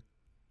this year.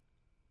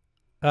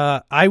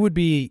 I would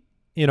be,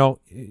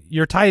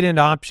 your tight end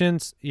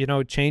options,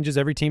 changes.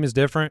 Every team is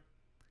different.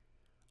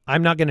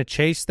 I'm not going to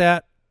chase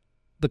that.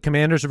 The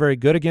Commanders are very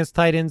good against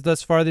tight ends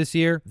thus far this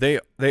year. They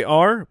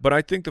are, but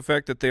I think the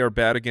fact that they are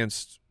bad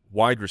against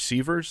wide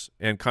receivers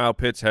and Kyle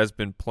Pitts has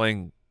been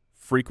playing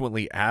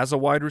frequently as a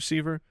wide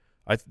receiver,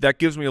 that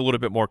gives me a little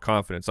bit more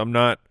confidence. I'm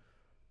not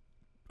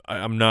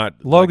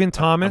Logan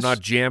Thomas. I'm not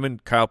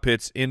jamming Kyle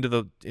Pitts into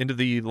the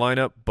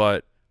lineup,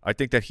 but I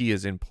think that he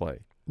is in play.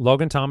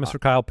 Logan Thomas or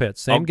Kyle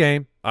Pitts, same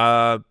game.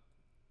 I'd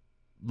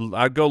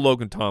go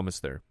Logan Thomas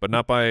there, but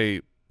not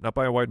by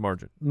a wide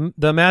margin.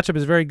 The matchup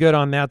is very good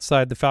on that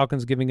side. The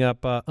Falcons giving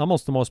up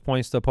almost the most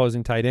points to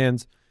opposing tight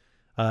ends.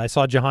 I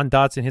saw Jahan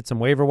Dotson hit some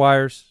waiver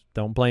wires.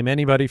 Don't blame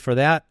anybody for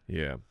that.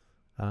 Yeah.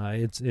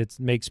 It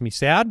makes me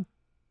sad,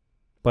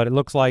 but it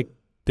looks like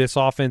this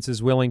offense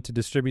is willing to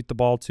distribute the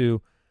ball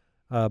to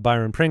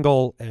Byron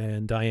Pringle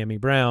and Diami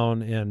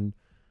Brown and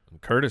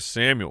Curtis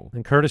Samuel.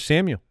 Curtis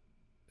Samuel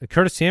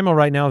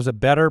right now is a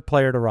better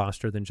player to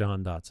roster than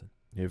Jahan Dotson.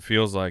 It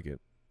feels like it.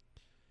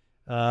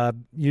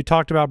 You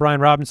talked about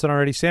Brian Robinson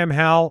already. Sam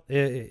Howell,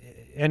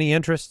 any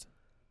interest?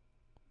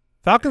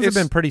 Falcons have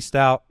been pretty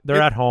stout.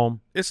 They're at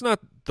home. It's not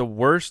the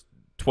worst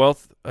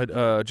 12th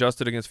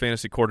adjusted against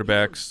fantasy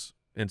quarterbacks,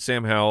 and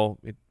Sam Howell,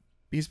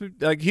 he's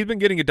been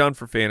getting it done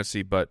for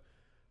fantasy, but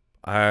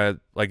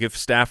if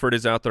Stafford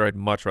is out there, I'd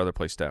much rather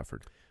play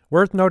Stafford.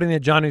 Worth noting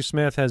that Jonnu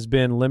Smith has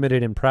been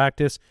limited in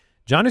practice.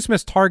 Jonnu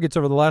Smith's targets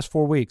over the last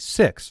 4 weeks,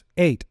 6,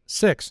 8,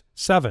 6,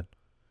 7.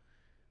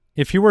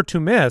 If he were to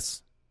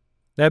miss,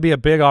 that'd be a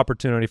big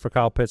opportunity for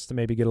Kyle Pitts to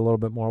maybe get a little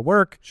bit more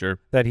work. Sure.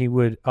 That he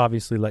would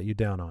obviously let you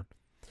down on.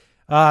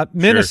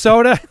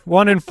 Minnesota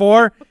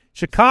 1-4,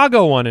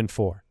 Chicago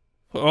 1-4.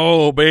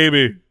 Oh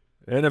baby,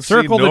 NFC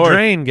Circle North. the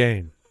drain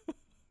game.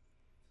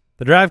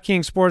 The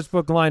DraftKings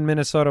Sportsbook line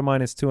Minnesota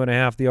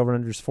 -2.5. The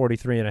over/under is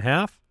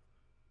 43.5.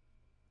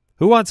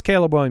 Who wants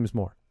Caleb Williams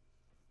more?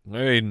 I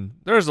mean,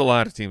 there's a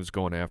lot of teams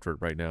going after it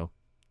right now.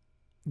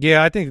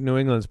 Yeah, I think New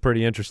England's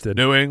pretty interested.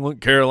 New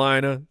England,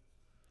 Carolina.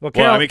 Well,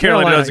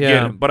 Carolina doesn't yeah.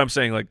 get him, but I'm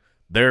saying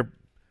they're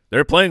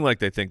playing like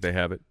they think they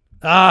have it.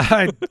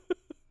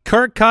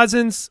 Kirk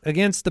Cousins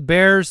against the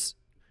Bears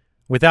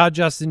without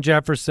Justin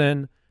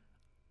Jefferson.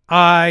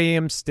 I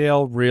am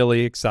still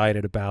really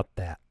excited about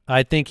that.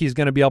 I think he's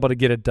going to be able to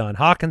get it done.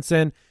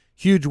 Hawkinson,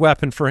 huge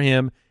weapon for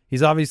him.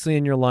 He's obviously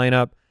in your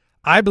lineup.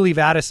 I believe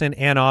Addison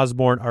and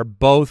Osborne are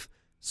both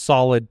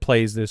solid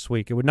plays this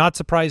week. It would not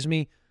surprise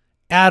me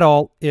at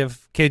all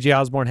if KJ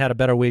Osborne had a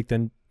better week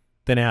than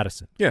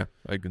Addison. Yeah,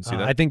 I can see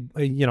that. I think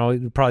it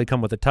would probably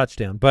come with a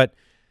touchdown. But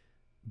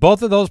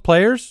both of those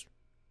players,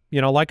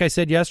 like I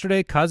said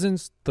yesterday,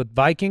 Cousins, the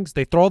Vikings,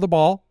 they throw the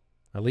ball,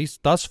 at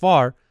least thus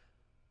far,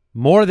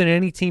 more than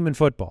any team in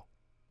football.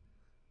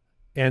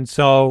 And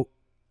so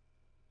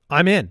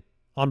I'm in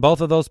on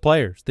both of those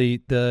players.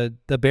 The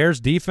Bears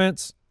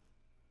defense,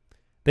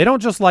 they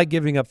don't just like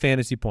giving up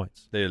fantasy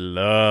points. They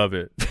love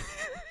it.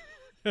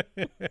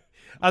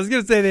 I was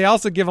going to say they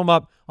also give them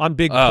up on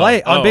big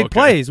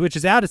plays, which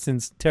is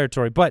Addison's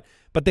territory. But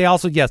they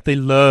also, yes, they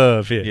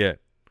love it. Yeah.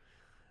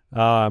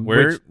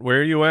 Where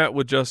are you at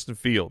with Justin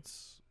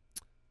Fields?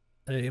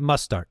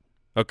 Must start.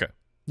 Okay.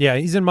 Yeah,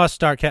 he's in must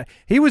start.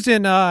 He was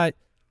in. Kind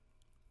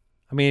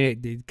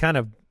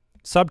of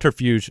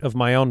subterfuge of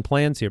my own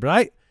plans here,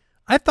 but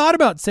I thought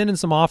about sending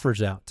some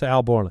offers out to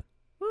Al Borland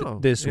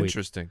this week.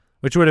 Interesting.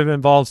 Which would have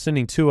involved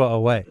sending Tua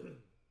away.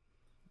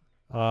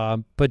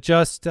 But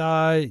just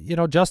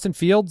Justin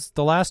Fields,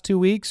 the last 2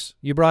 weeks,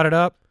 you brought it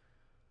up.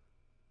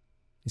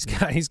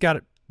 He's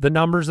got the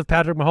numbers of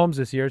Patrick Mahomes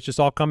this year. It's just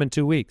all come in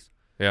 2 weeks.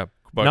 Yeah.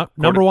 But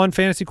number 1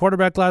 fantasy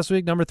quarterback last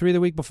week, number 3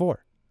 the week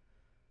before.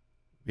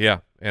 Yeah,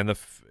 and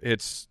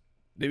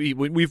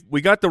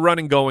we got the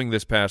running going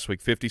this past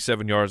week,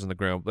 57 yards on the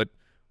ground, but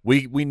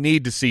we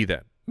need to see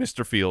that,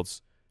 Mr.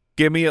 Fields.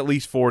 Give me at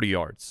least 40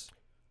 yards.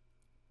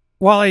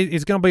 Well,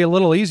 it's going to be a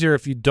little easier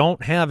if you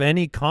don't have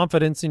any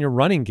confidence in your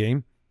running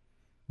game.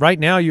 Right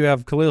now, you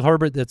have Khalil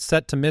Herbert that's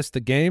set to miss the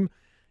game.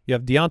 You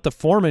have Deonta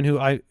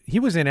Foreman, he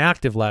was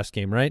inactive last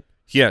game, right?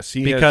 Yes,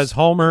 because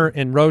Homer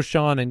and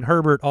Roschon and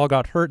Herbert all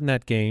got hurt in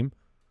that game.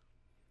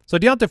 So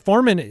Deonta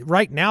Foreman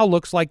right now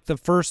looks like the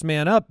first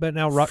man up, but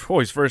now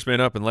he's first man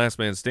up and last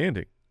man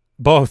standing.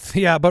 Both,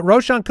 yeah. But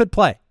Roschon could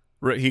play.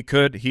 He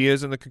could. He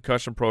is in the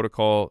concussion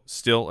protocol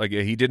still.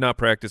 He did not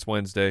practice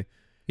Wednesday.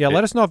 Yeah,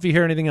 let us know if you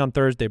hear anything on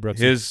Thursday, Brooks.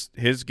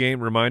 His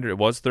game reminder, it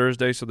was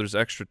Thursday, so there's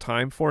extra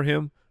time for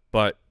him.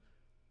 But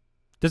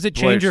does it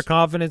change your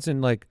confidence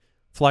in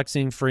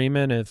flexing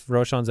Freeman if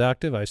Roschon's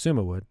active? I assume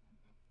it would.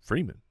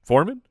 Foreman.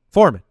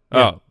 Yeah.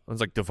 Oh, I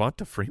was like,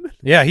 Devonta Freeman?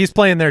 Yeah, he's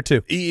playing there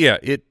too. Yeah,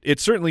 it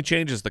certainly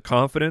changes the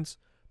confidence,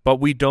 but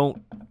we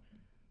don't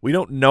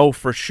know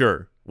for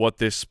sure what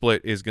this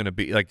split is going to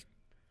be.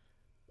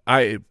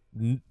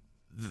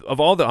 Of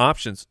all the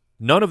options,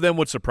 none of them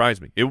would surprise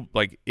me.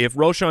 If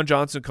Roschon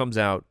Johnson comes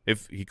out,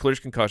 if he clears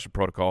concussion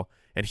protocol,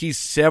 and he's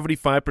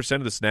 75%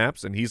 of the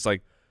snaps, and he's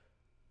the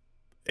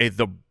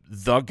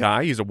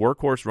guy, he's a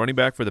workhorse running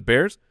back for the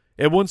Bears,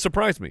 it wouldn't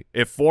surprise me.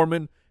 If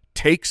Foreman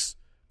takes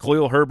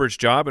Khalil Herbert's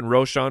job and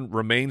Roschon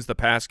remains the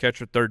pass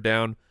catcher, third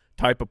down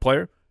type of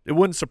player, it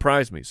wouldn't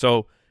surprise me.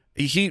 So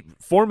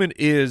Foreman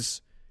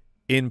is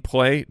in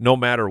play no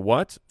matter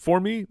what for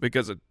me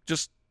because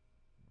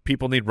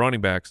people need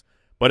running backs.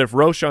 But if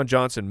Roschon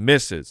Johnson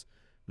misses,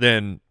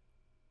 then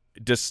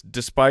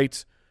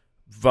despite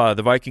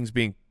the Vikings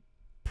being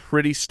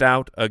pretty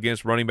stout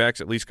against running backs,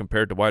 at least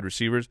compared to wide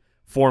receivers,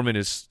 Foreman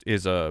is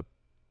an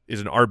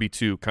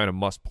RB2 kind of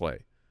must play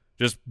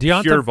Just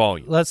Deonta, pure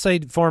volume. Let's say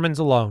Foreman's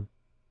alone,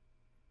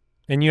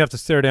 and you have to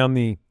stare down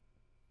the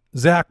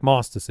Zach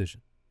Moss decision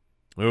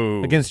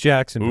against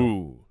Jacksonville.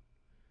 Ooh.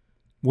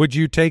 Would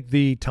you take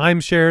the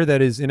timeshare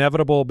that is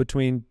inevitable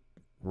between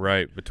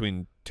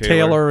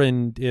Taylor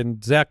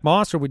and Zach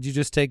Moss, or would you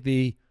just take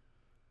the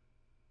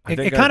It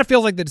kind I'd of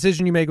feels like the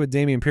decision you make with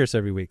Dameon Pierce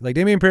every week. Like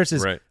Dameon Pierce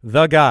is Right.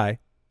 the guy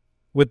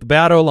with the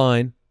bad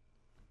O-line.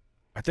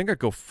 I think I'd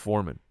go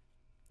Foreman.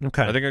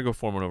 Okay. I think I'd go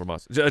Foreman over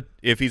Moss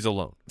if he's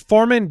alone.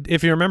 Foreman,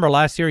 if you remember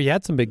last year, he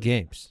had some big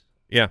games.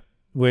 Yeah.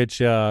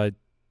 Which I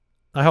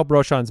hope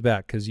Roshan's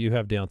back because you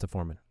have Deonta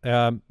Foreman.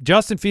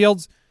 Justin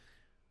Fields.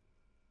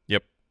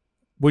 Yep.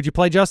 Would you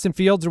play Justin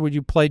Fields or would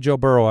you play Joe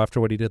Burrow after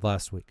what he did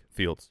last week?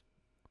 Fields.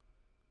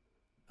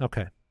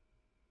 Okay.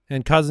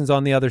 And Cousins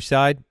on the other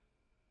side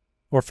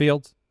or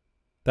Fields?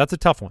 That's a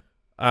tough one.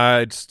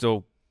 I'd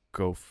still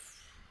go.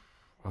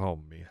 Oh,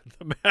 man.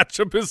 The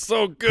matchup is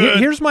so good.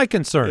 Here's my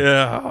concern.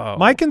 Yeah.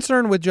 My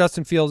concern with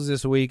Justin Fields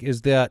this week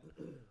is that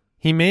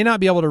he may not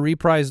be able to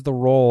reprise the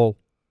role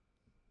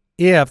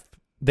if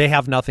they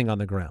have nothing on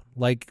the ground.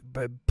 Like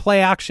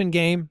play action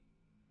game,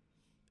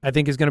 I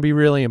think is going to be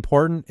really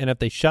important. And if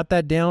they shut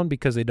that down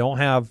because they don't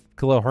have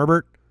Khalil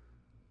Herbert,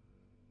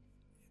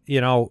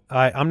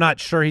 I'm not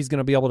sure he's going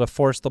to be able to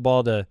force the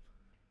ball to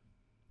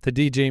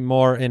DJ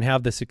Moore and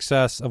have the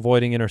success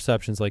avoiding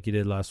interceptions like he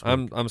did last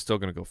week. I'm still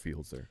going to go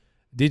Fields there.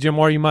 DJ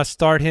Moore, you must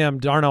start him.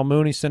 Darnell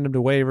Mooney, send him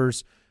to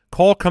waivers.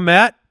 Cole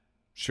Kmet.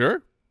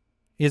 Sure.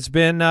 It's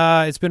been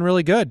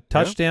really good.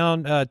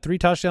 Touchdown, 3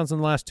 touchdowns in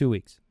the last 2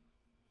 weeks.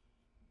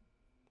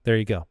 There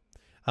you go.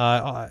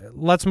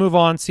 Let's move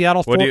on.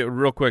 Seattle.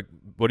 Real quick,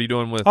 what are you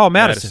doing with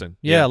Madison?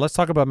 Yeah, let's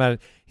talk about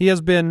Madison. He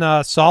has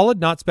been solid,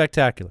 not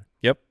spectacular.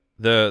 Yep.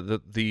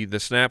 The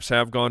snaps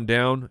have gone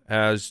down,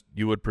 as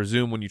you would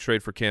presume when you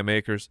trade for Cam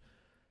Akers,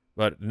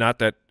 but not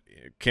that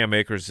Cam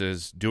Akers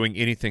is doing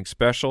anything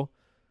special.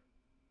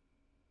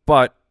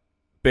 But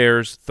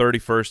Bears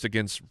 31st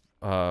against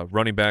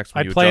running backs.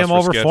 I'd play him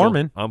over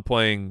Foreman. I'm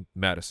playing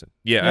Madison.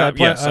 I'd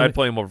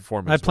play him over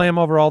Foreman. I'd play him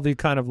over all the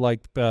kind of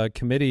like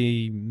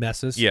committee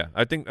messes. Yeah,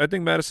 I think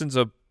Madison's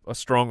a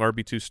strong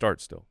RB2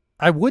 start still.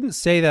 I wouldn't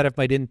say that if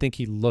I didn't think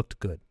he looked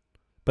good.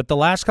 But the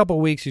last couple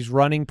of weeks, he's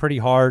running pretty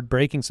hard,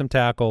 breaking some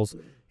tackles.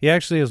 He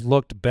actually has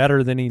looked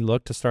better than he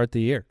looked to start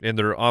the year. And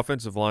their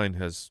offensive line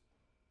has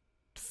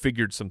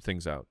figured some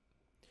things out.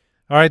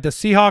 All right, the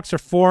Seahawks are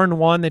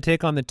 4-1. They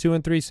take on the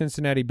 2-3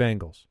 Cincinnati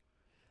Bengals.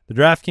 The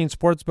DraftKings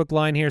Sportsbook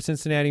line here,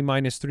 Cincinnati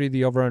 -3.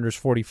 The over-under is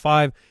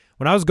 45.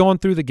 When I was going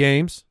through the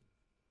games,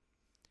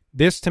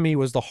 this to me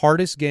was the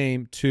hardest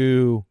game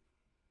to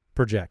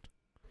project.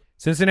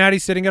 Cincinnati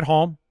sitting at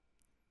home.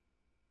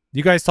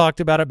 You guys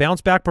talked about it.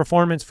 Bounce back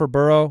performance for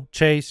Burrow,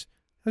 Chase.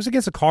 It was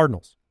against the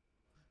Cardinals.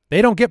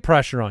 They don't get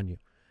pressure on you.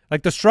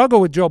 Like the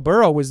struggle with Joe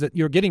Burrow was that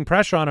you're getting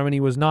pressure on him and he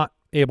was not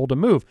able to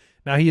move.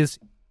 Now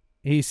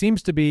he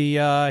seems to be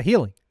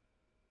healing.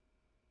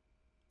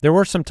 There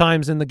were some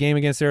times in the game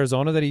against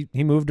Arizona that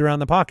he moved around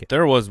the pocket.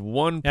 There was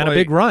one play, and a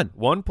big run.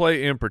 One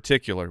play in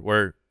particular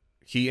where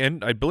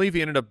I believe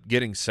he ended up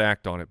getting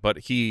sacked on it, but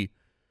he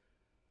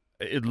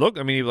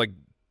like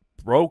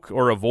broke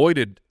or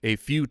avoided a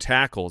few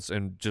tackles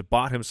and just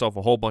bought himself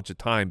a whole bunch of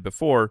time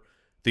before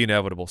the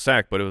inevitable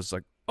sack. But it was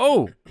like,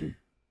 oh,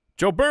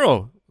 Joe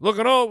Burrow, look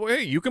at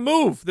hey, you can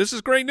move. This is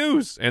great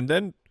news. And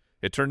then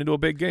it turned into a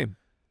big game.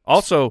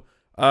 Also,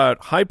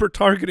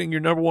 hyper-targeting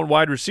your number one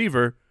wide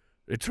receiver,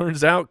 it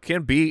turns out,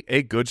 can be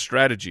a good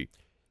strategy.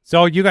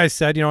 So you guys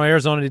said,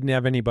 Arizona didn't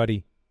have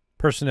anybody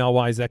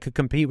personnel-wise that could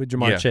compete with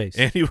Jamar Chase.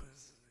 And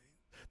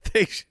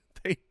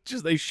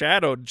they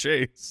shadowed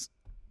Chase.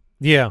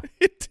 Yeah.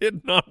 It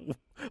did not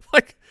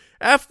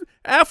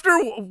after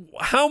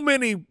how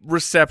many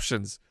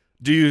receptions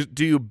do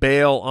you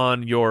bail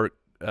on your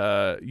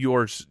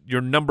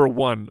number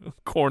one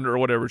corner or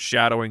whatever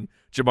shadowing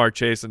Jamar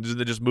Chase and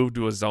just move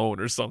to a zone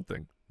or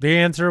something? The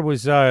answer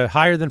was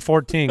higher than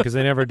 14 because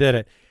they never did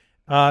it.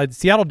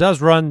 Seattle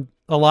does run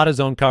a lot of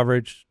zone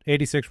coverage,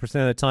 86%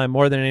 of the time,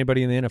 more than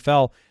anybody in the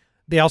NFL.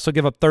 They also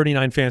give up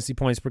 39 fantasy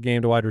points per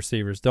game to wide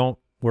receivers. Don't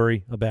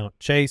worry about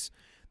Chase.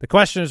 The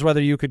question is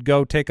whether you could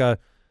go take a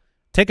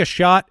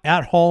shot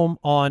at home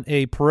on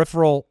a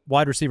peripheral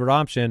wide receiver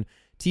option.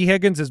 T.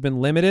 Higgins has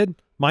been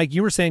limited. Mike,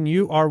 you were saying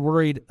you are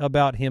worried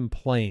about him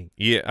playing.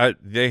 Yeah,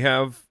 they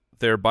have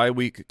their bye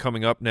week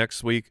coming up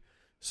next week.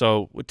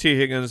 So with T.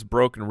 Higgins,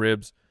 broken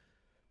ribs,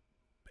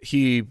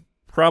 he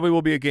probably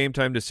will be a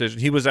game-time decision.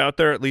 He was out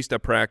there at least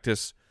at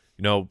practice.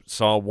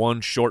 Saw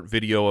one short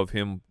video of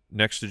him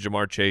next to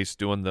Jamar Chase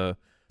doing the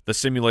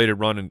simulated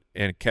run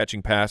and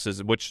catching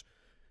passes, which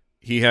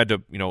he had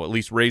to, at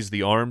least raise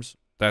the arms.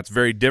 That's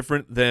very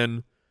different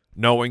than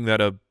knowing that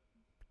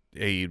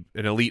an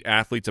elite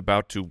athlete's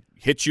about to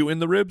hit you in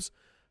the ribs.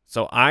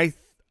 So I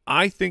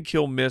think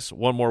he'll miss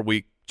one more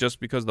week just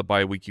because of the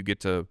bye week. You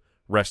get to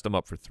rest him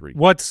up for 3.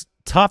 What's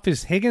tough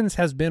is Higgins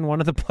has been one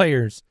of the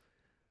players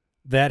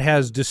that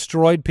has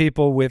destroyed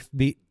people with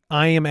the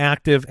I am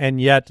active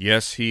and yet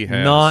yes, he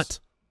has not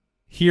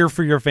here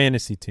for your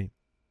fantasy team.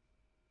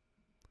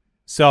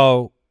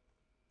 So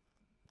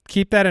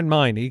keep that in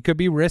mind. He could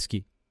be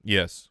risky.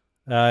 Yes.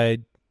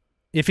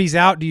 If he's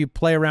out, do you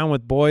play around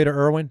with Boyd or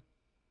Irwin?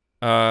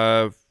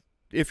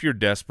 If you're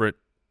desperate,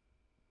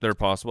 they're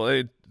possible.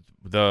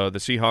 The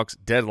Seahawks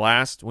dead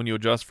last when you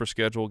adjust for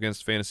schedule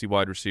against fantasy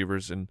wide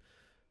receivers, and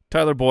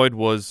Tyler Boyd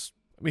was.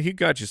 I mean, he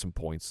got you some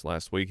points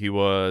last week. He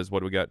was, what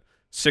do we got?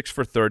 6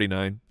 for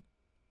 39.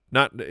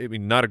 Not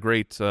a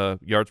great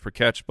yards per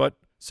catch, but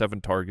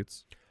 7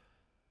 targets.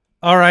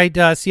 All right,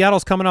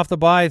 Seattle's coming off the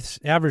bye. It's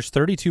averaged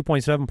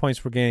 32.7 points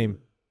per game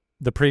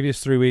the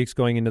previous 3 weeks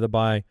going into the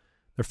bye.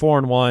 They're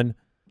 4-1.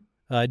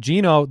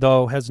 Geno,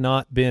 though, has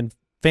not been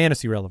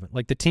fantasy relevant.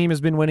 Like, the team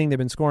has been winning. They've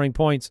been scoring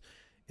points,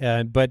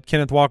 but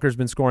Kenneth Walker's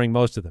been scoring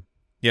most of them.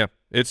 Yeah,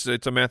 it's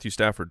a Matthew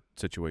Stafford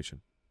situation.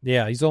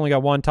 Yeah, he's only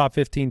got one top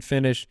 15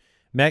 finish.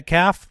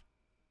 Metcalf?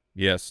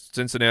 Yes.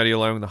 Cincinnati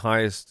allowing the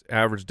highest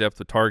average depth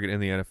of target in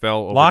the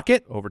NFL.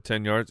 Lockett? Over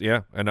 10 yards.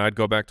 Yeah, and I'd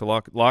go back to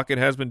Lockett. Lockett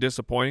has been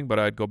disappointing, but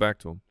I'd go back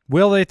to him.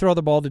 Will they throw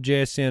the ball to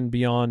JSN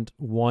beyond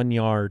 1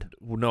 yard?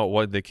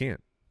 No, they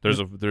can't. There's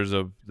a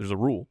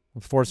rule.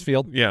 Force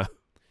field? Yeah.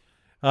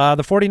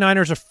 The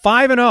 49ers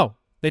are 5-0.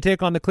 They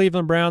take on the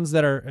Cleveland Browns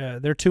that are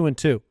they're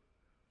 2-2.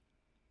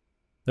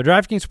 The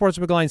DraftKings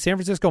Sportsbook line, San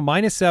Francisco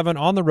 -7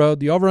 on the road.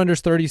 The over-under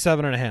is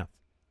 37.5.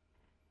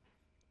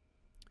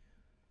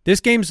 This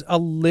game's a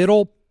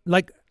little,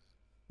 like,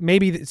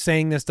 maybe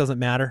saying this doesn't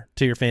matter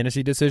to your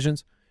fantasy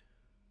decisions,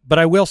 but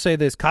I will say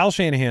this. Kyle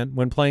Shanahan,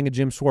 when playing a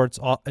Jim Schwartz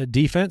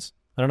defense,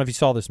 I don't know if you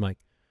saw this, Mike,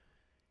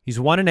 he's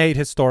 1-8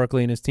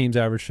 historically, and his team's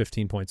averaged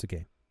 15 points a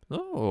game.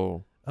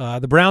 Oh.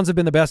 The Browns have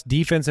been the best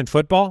defense in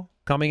football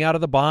coming out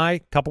of the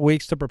bye, couple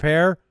weeks to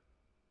prepare.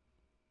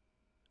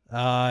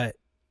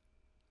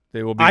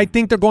 They will be. I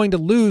think they're going to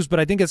lose, but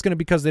I think it's going to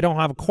be because they don't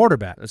have a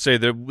quarterback. I say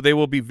they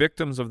will be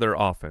victims of their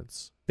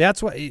offense.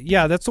 That's what.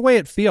 Yeah, that's the way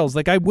it feels.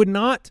 Like, I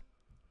don't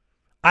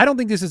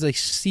think this is a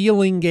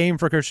ceiling game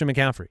for Christian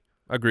McCaffrey.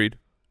 Agreed.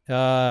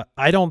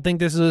 I don't think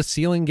this is a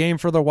ceiling game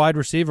for the wide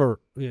receiver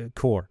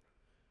core.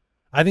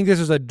 I think this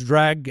is a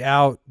drag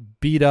out,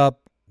 beat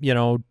up,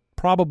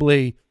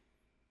 probably,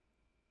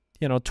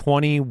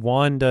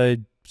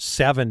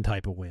 21-7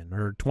 type of win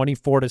or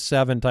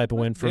 24-7 type of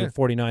win for the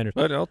 49ers.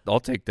 But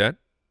I'll take that.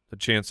 The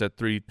chance at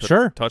 3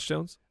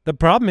 touchdowns. The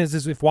problem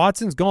is if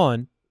Watson's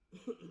gone,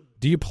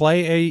 do you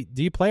play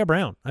a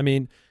Brown? I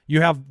mean,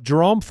 you have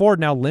Jerome Ford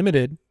now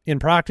limited in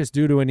practice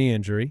due to a knee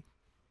injury.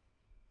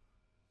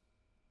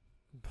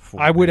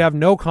 I would have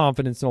no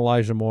confidence in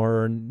Elijah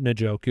Moore or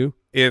Njoku.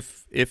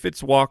 If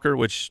it's Walker,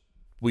 which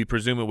we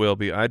presume it will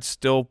be, I'd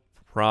still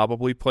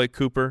probably play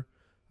Cooper.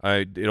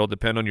 It'll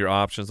depend on your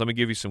options. Let me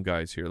give you some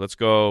guys here. Let's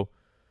go.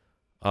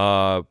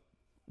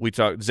 We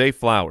talked Zay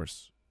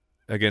Flowers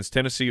against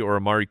Tennessee or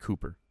Amari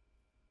Cooper.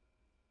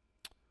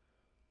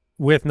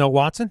 With no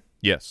Watson?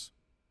 Yes.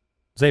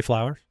 Zay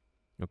Flowers.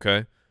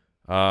 Okay.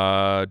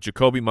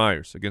 Jacoby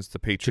Myers against the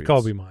Patriots.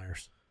 Jacoby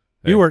Myers.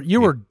 You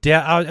were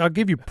dead. I'll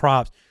give you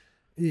props.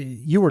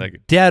 You were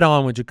dead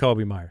on with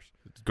Jacoby Myers.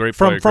 Great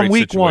player, from great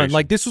week situation. one.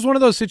 Like, this was one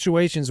of those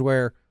situations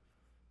where,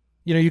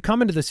 you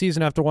come into the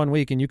season after 1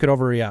 week and you could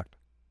overreact.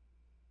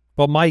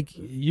 But Mike,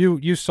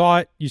 you saw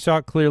it. You saw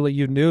it clearly.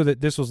 You knew that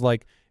this was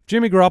like,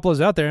 Jimmy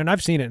Garoppolo's out there, and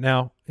I've seen it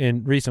now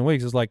in recent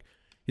weeks. It's like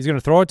he's going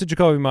to throw it to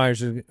Jacoby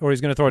Myers or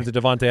he's going to throw it to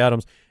Devontae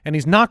Adams, and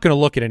he's not going to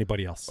look at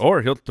anybody else.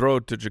 Or he'll throw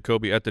it to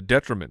Jacoby at the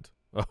detriment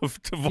of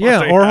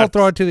Devontae or Adams. he'll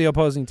throw it to the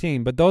opposing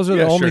team. But those are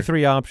the only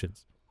three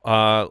options.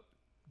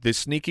 The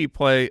sneaky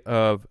play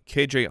of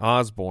KJ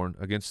Osborne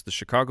against the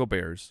Chicago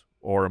Bears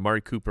or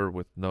Amari Cooper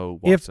with no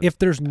Watson. If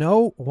there's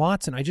no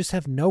Watson, I just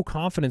have no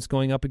confidence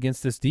going up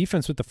against this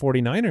defense with the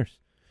 49ers.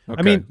 Okay.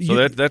 I mean,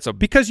 so that's a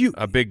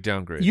big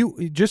downgrade.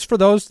 Just for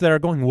those that are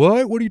going,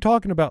 what are you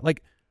talking about?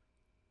 Like,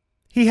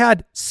 he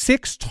had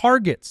 6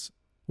 targets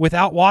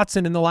without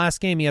Watson in the last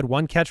game. He had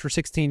 1 catch for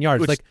 16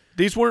 yards.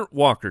 These weren't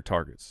Walker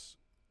targets.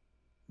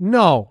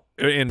 No,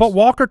 and but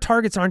Walker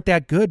targets aren't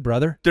that good,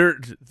 brother.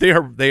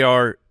 They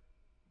are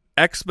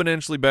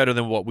exponentially better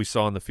than what we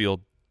saw on the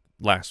field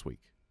last week.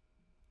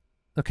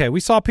 Okay, we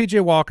saw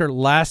P.J. Walker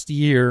last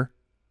year.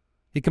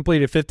 He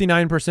completed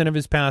 59% of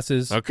his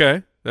passes.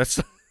 Okay,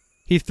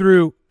 he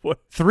threw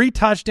 3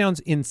 touchdowns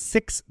in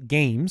 6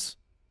 games.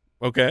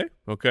 Okay.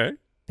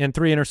 And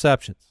 3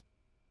 interceptions.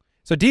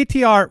 So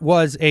DTR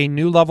was a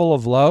new level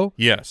of low.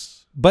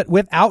 Yes. But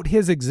without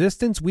his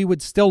existence, we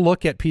would still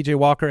look at P.J.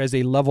 Walker as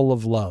a level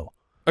of low.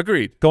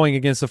 Agreed. Going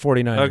against the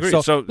 49ers.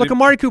 Agreed. So look,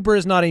 Amari Cooper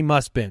is not a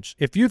must bench.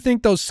 If you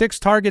think those 6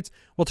 targets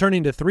will turn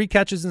into 3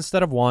 catches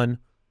instead of 1,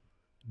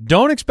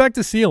 don't expect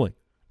a ceiling.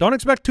 Don't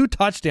expect 2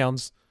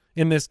 touchdowns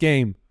in this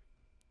game.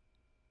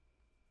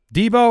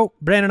 Debo,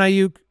 Brandon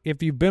Ayuk,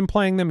 if you've been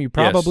playing them, you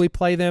probably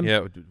play them.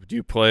 Yeah, do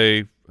you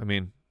play,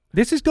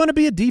 this is going to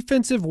be a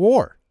defensive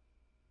war.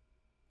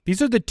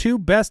 These are the 2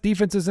 best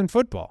defenses in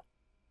football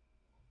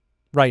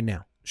right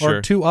now. Sure.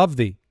 Or 2 of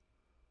the.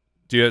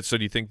 Do you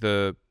think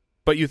that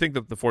the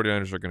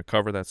 49ers are going to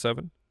cover that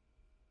 7?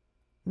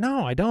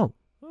 No, I don't.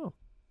 Oh.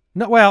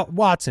 No, well,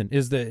 Watson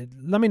is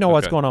let me know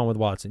what's going on with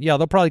Watson. Yeah,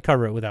 they'll probably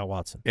cover it without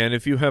Watson. And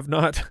if you have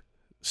not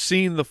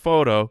seen the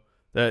photo,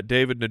 that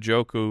David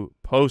Njoku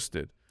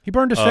posted. He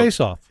burned his face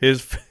off.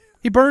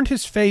 He burned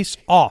his face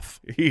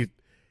off.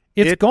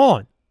 It's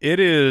gone. It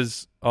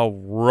is a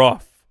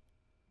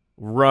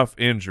rough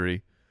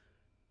injury,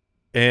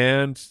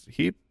 and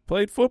he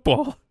played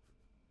football.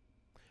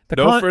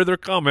 No further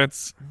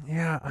comments.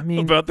 Yeah, I mean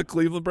about the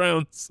Cleveland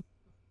Browns.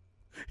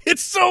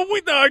 It's so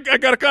weird. No, I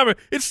got a comment.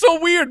 It's so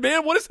weird,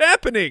 man. What is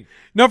happening?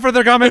 No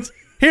further comments.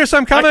 Here's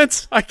some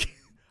comments.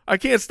 I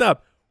can't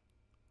stop.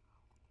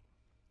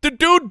 The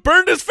dude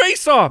burned his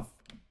face off.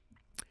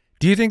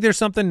 Do you think there's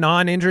something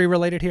non-injury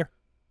related here?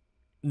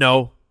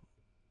 No,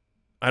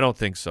 I don't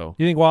think so.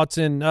 You think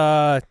Watson?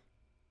 I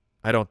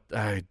don't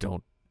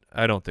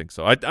think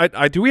so.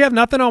 I do. We have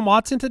nothing on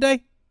Watson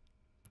today?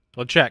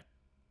 We'll check.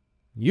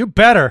 You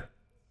better.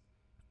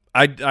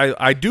 I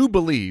do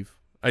believe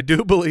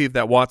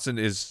that Watson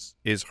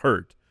is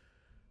hurt,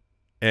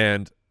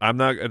 and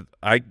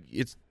I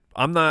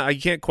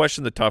can't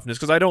question the toughness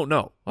because I don't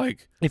know.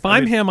 Like if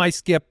I'm him, I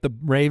skip the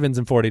Ravens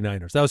and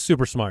 49ers. That was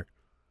super smart.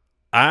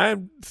 I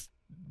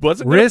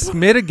wasn't risk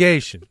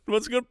mitigation.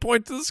 Wasn't going to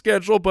point to the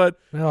schedule, but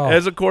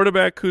as a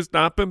quarterback who's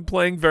not been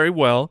playing very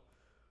well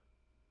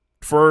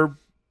for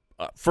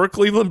the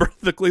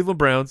Cleveland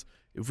Browns,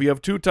 if we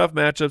have two tough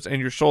matchups and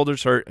your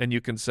shoulder's hurt, and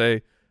you can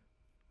say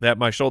that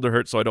my shoulder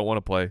hurts, so I don't want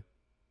to play.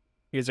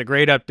 Here's a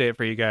great update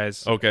for you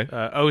guys. Okay.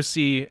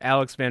 OC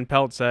Alex Van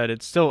Pelt said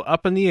it's still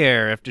up in the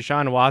air if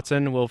Deshaun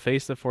Watson will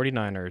face the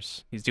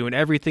 49ers. He's doing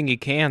everything he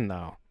can,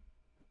 though.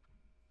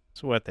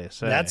 That's what they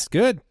say. That's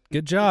good.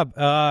 Good job.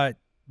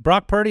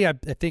 Brock Purdy, I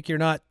think you're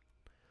not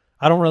 –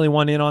 I don't really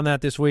want in on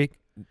that this week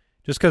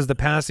just because the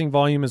passing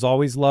volume is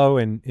always low,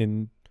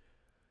 and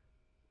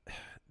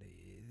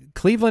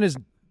Cleveland is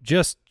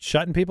just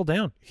shutting people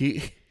down.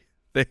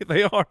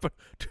 They are, but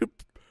dude,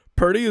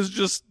 Purdy is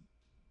just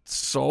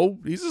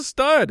he's a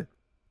stud.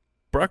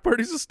 Brock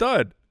Purdy's a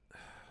stud.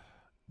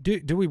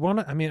 Do we want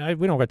to? I mean,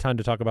 we don't got time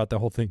to talk about the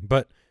whole thing,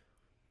 but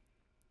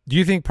do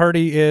you think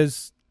Purdy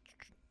is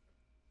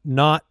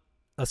not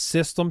a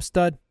system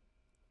stud?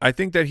 I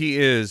think that he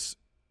is.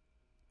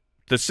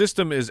 The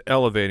system is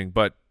elevating,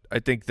 but I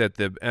think that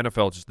the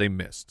NFL they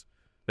missed.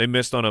 They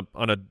missed on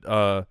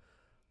a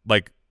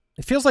like.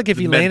 It feels like if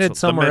he landed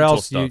somewhere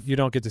else, you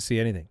don't get to see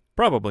anything.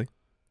 Probably.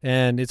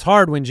 And it's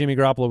hard when Jimmy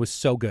Garoppolo was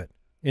so good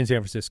in San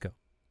Francisco.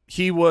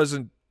 He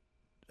wasn't.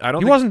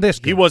 He wasn't this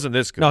good. He wasn't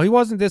this good. No, he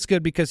wasn't this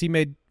good because he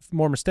made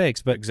more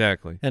mistakes. But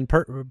exactly. And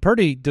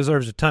Purdy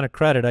deserves a ton of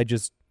credit. I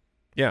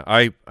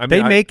mean,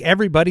 they make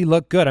everybody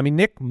look good. I mean,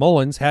 Nick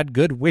Mullins had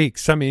good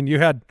weeks. I mean,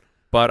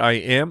 But I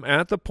am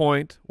at the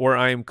point where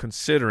I am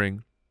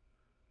considering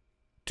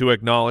to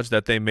acknowledge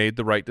that they made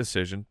the right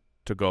decision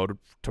to go to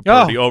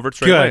Purdy over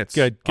Trey Lance.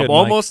 Good, I'm Mike.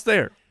 almost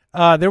there.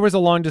 There was a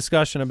long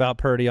discussion about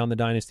Purdy on the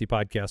Dynasty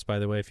podcast, by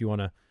the way, if you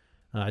want to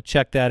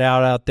check that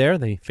out there,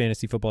 the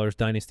Fantasy Footballers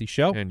Dynasty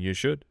show. And you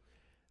should.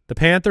 The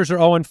Panthers are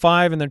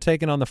 0-5, and they're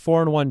taking on the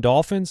 4-1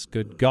 Dolphins.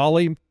 Good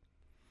golly.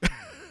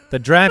 The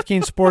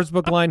DraftKings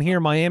Sportsbook line here,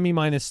 Miami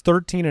minus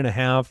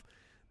 13.5.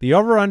 The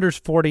over-under's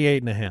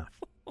 48.5.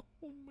 Oh,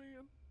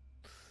 man.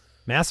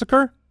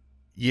 Massacre?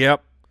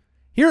 Yep.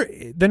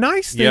 Here, the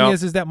nice thing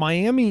is that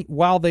Miami,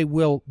 while they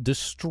will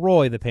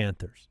destroy the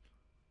Panthers,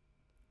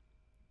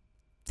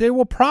 they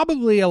will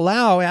probably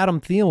allow Adam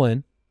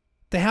Thielen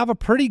to have a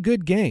pretty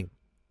good game.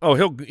 Oh,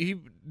 he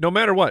no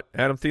matter what,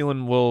 Adam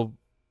Thielen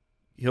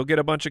he'll get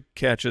a bunch of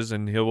catches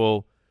and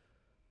they'll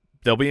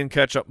be in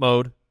catch-up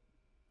mode,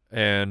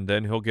 and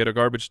then he'll get a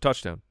garbage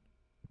touchdown.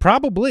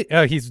 Probably.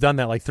 He's done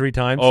that like 3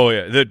 times. Oh,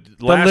 yeah. The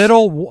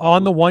little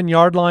on the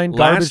 1-yard line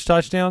garbage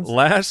touchdowns.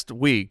 Last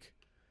week,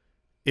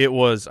 it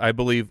was, I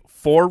believe,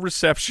 4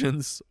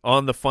 receptions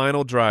on the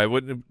final drive.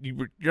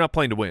 You're not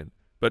playing to win,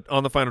 but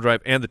on the final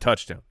drive and the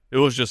touchdown. It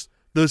was just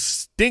the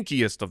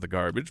stinkiest of the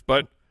garbage,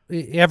 but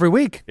every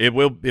week it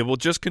will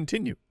just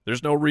continue.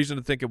 There's no reason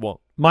to think it won't.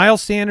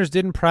 Miles Sanders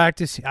didn't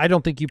practice. I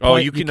don't think you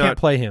can't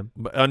play him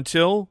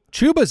until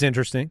Chuba's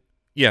interesting.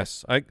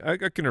 Yes, I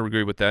can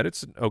agree with that.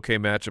 It's an okay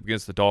matchup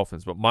against the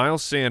Dolphins, but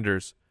Miles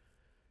Sanders,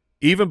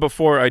 even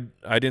before I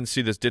didn't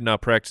see this, did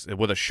not practice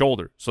with a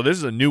shoulder. So this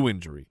is a new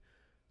injury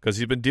because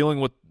he's been dealing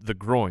with the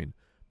groin.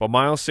 But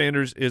Miles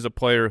Sanders is a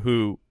player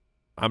who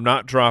I'm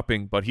not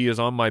dropping, but he is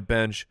on my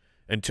bench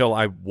until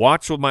I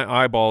watch with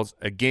my eyeballs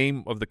a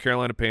game of the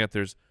Carolina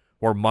Panthers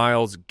where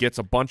Miles gets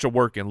a bunch of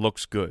work and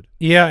looks good.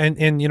 Yeah,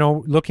 and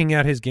looking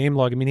at his game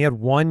log, I mean, he had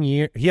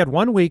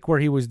 1 week where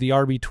he was the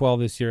RB12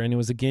 this year, and it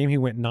was a game he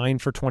went 9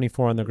 for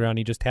 24 on the ground.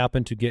 He just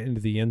happened to get into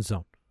the end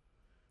zone.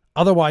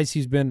 Otherwise,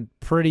 he's been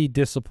pretty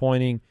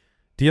disappointing,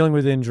 dealing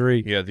with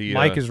injury. Yeah,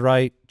 Mike is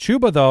right.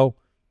 Chuba, though.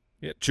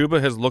 Yeah,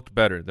 Chuba has looked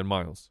better than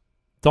Miles.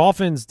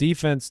 Dolphins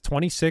defense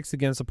 26th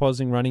against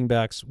opposing running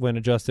backs when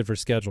adjusted for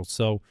schedule.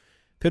 So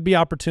could be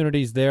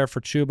opportunities there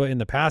for Chuba in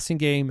the passing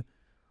game.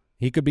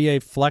 He could be a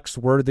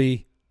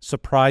flex-worthy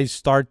surprise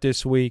start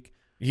this week.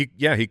 He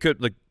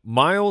could. Like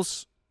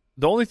Miles,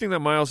 the only thing that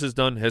Miles has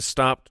done has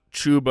stopped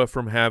Chuba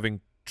from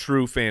having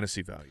true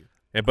fantasy value.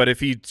 But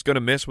if he's going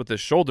to miss with his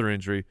shoulder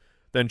injury,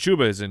 then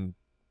Chuba is in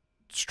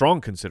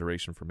strong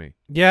consideration for me.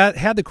 Yeah,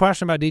 had the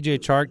question about DJ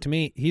Chark. To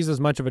me, he's as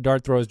much of a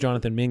dart throw as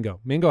Jonathan Mingo.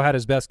 Mingo had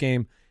his best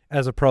game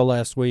as a pro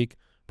last week.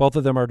 Both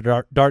of them are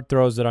dart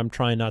throws that I'm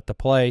trying not to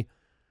play.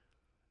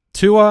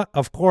 Tua,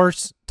 of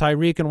course.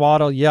 Tyreek and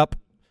Waddle, yep.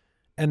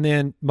 And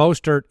then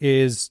Mostert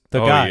is the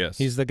guy. Yes.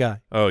 He's the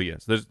guy. Oh,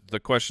 yes. The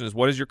question is,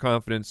 what is your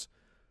confidence,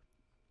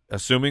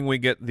 assuming we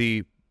get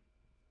the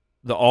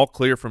all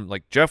clear from,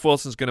 like, Jeff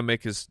Wilson's going to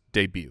make his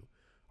debut.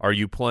 Are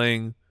you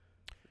playing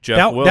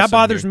Jeff Wilson? That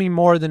bothers here? me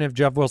more than if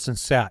Jeff Wilson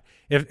sat.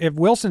 If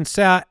Wilson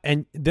sat,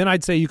 and then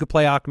I'd say you could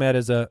play Ahmed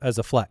as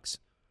a flex.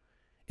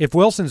 If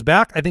Wilson's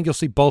back, I think you'll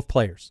see both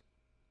players.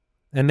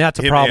 And that's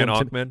a Him problem. and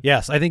Ahmed?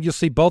 Yes, I think you'll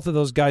see both of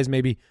those guys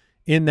maybe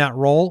in that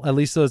role, at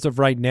least as of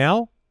right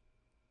now.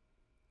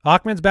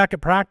 Ahmed's back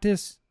at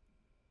practice.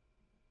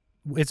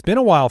 It's been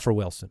a while for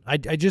Wilson. I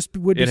just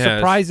would be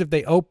surprised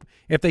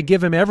if they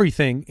give him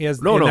everything in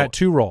that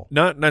 2 role.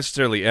 Not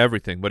necessarily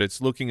everything, but it's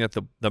looking at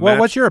the Well, match.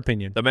 what's your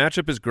opinion? The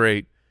matchup is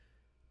great,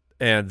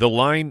 and the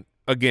line,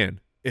 again,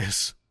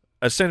 is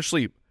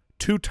essentially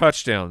 2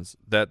 touchdowns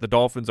that the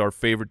Dolphins are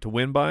favored to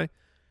win by.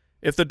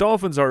 If the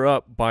Dolphins are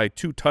up by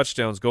 2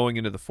 touchdowns going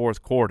into the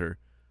fourth quarter,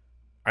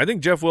 I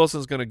think Jeff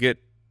Wilson's going to get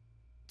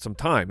some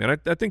time, and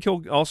I think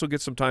he'll also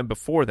get some time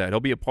before that.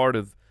 He'll be a part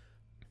of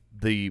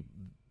the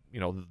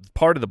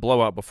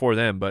blowout before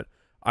then, but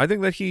I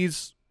think that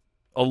he's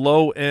a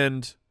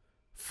low-end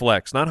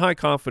flex, not high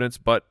confidence,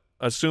 but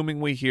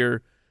assuming we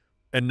hear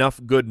enough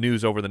good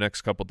news over the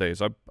next couple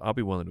days, I'll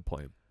be willing to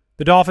play him.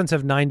 The Dolphins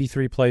have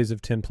 93 plays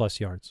of 10-plus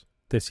yards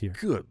this year.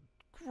 Good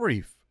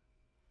grief.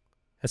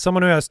 As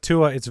someone who has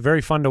Tua, it's very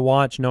fun to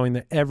watch knowing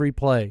that every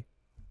play.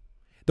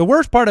 The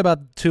worst part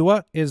about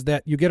Tua is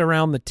that you get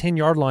around the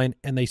 10-yard line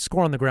and they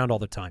score on the ground all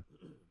the time.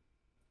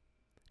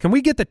 Can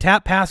we get the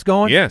tap pass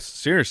going? Yes,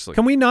 seriously.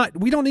 Can we not?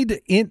 We don't need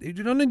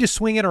to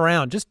swing it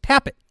around. Just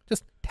tap it.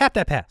 Just tap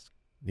that pass.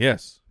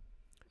 Yes.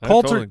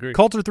 Colts totally agree.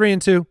 Colts are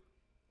 3-2.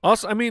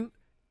 Also, I mean,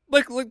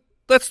 let's be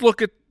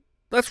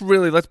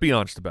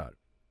honest about it.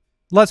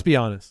 Let's be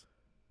honest.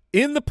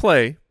 In the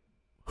play,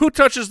 who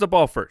touches the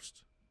ball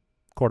first?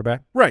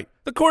 Quarterback. Right.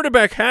 The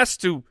quarterback has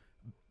to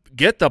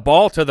get the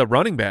ball to the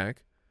running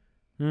back.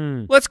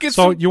 Let's get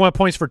So you want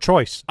points for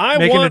choice,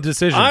 making a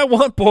decision. I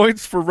want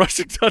points for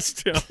rushing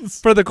touchdowns.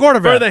 For the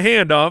quarterback. For the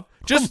handoff.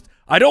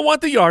 I don't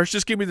want the yards.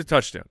 Just give me the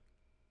touchdown.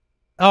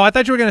 Oh, I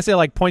thought you were going to say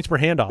like points per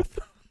handoff.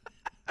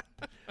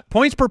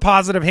 Points per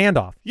positive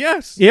handoff.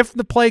 Yes. If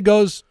the play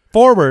goes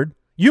forward,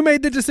 you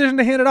made the decision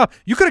to hand it off.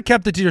 You could have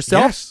kept it to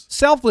yourself. Yes.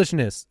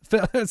 Selflessness.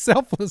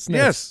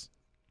 Yes.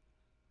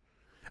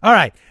 All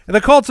right.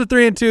 The Colts are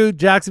 3-2.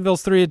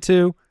 Jacksonville's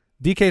 3-2.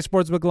 DK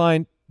Sportsbook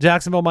line,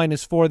 Jacksonville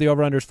 -4. The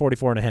over-under is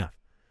 44.5.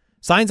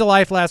 Signs of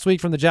life last week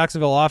from the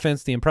Jacksonville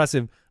offense, the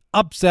impressive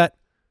upset.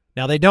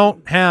 Now, they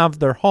don't have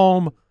their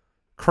home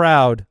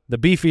crowd, the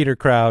Beefeater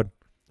crowd,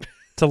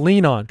 to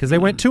lean on because they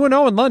went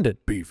 2-0 in London.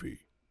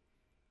 Beefy.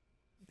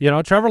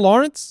 Trevor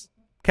Lawrence,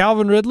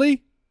 Calvin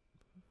Ridley.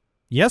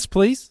 Yes,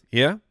 please.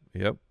 Yeah.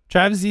 Yep.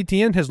 Travis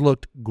Etienne has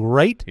looked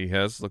great. He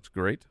has looked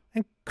great.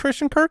 And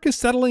Christian Kirk is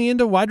settling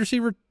into wide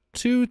receiver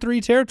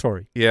 2-3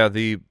 territory. Yeah,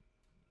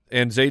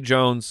 and Zay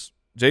Jones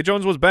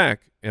was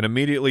back and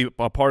immediately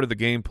a part of the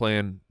game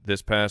plan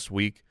this past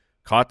week.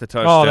 Caught the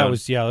touchdown. Oh, that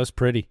was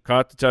pretty.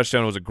 Caught the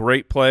touchdown. It was a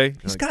great play.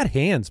 He's got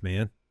hands,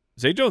 man.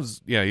 Zay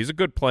Jones, yeah, he's a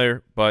good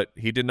player, but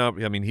he did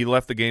not. I mean, he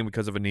left the game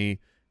because of a knee.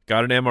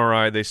 Got an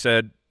MRI. They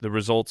said the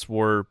results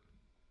were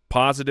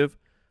positive,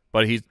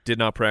 but he did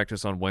not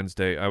practice on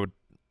Wednesday.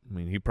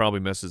 He probably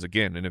misses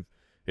again. And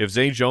if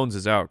Zay Jones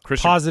is out,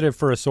 positive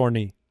for a sore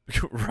knee,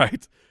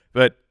 right?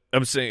 But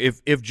I'm saying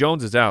if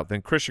Jones is out,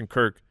 then Christian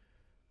Kirk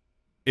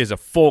is a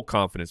full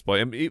confidence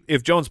play. I mean,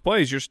 if Jones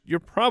plays, you're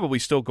probably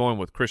still going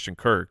with Christian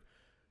Kirk.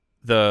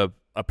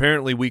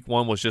 Apparently week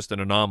 1 was just an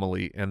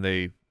anomaly, and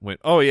they went,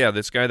 oh yeah,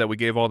 this guy that we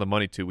gave all the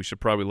money to, we should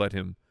probably let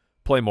him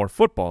play more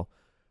football.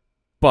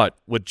 But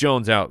with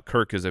Jones out,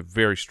 Kirk is a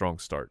very strong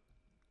start.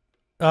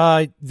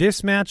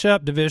 This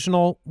matchup,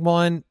 divisional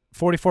one,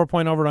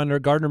 44-point over-under,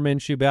 Gardner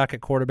Minshew back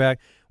at quarterback.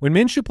 When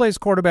Minshew plays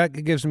quarterback,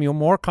 it gives me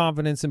more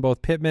confidence in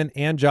both Pittman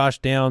and Josh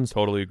Downs.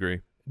 Totally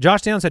agree.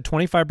 Josh Downs had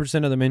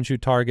 25% of the Minshew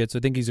targets.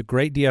 I think he's a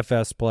great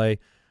DFS play.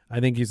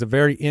 I think he's a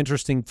very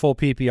interesting full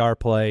PPR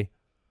play.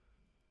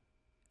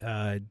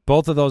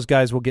 Both of those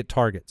guys will get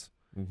targets.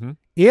 Mm-hmm.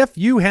 If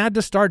you had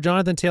to start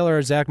Jonathan Taylor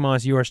or Zach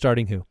Moss, you are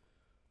starting who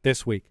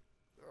this week?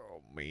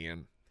 Oh,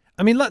 man.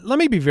 I mean, let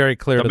me be very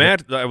clear.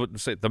 I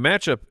would say the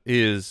matchup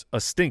is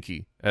a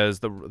stinky, as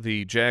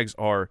the Jags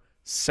are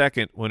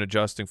second when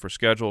adjusting for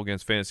schedule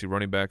against fantasy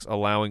running backs,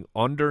 allowing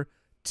under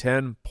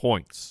 10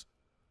 points.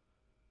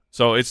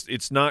 So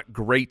it's not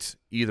great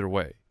either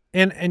way.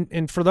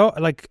 And for those,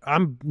 like,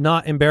 I'm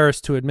not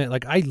embarrassed to admit,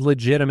 like, I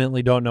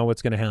legitimately don't know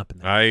what's going to happen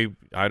there.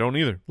 I don't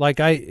either. Like,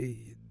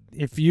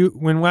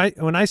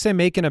 when I say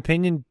make an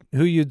opinion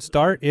who you'd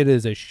start, it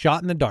is a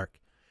shot in the dark.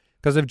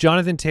 Because if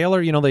Jonathan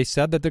Taylor, they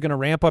said that they're going to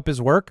ramp up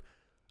his work.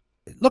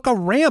 Look, a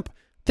ramp.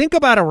 Think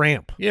about a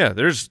ramp. Yeah,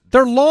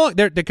 they're long.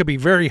 They could be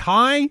very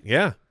high.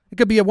 Yeah. It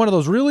could be one of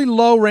those really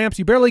low ramps.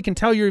 You barely can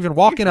tell you're even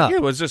walking up. Yeah,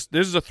 this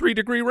is a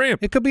 3-degree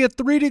ramp. It could be a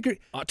 3-degree.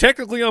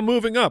 Technically, I'm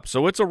moving up,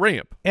 so it's a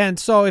ramp. And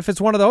so if it's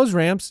one of those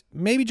ramps,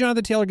 maybe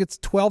Jonathan Taylor gets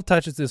 12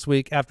 touches this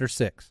week after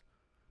 6.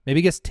 Maybe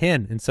he gets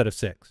 10 instead of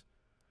 6.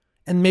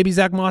 And maybe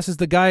Zach Moss is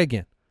the guy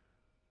again.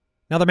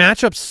 Now, the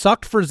matchup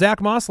sucked for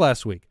Zach Moss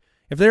last week.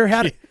 If they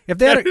had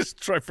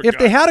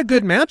a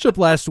good matchup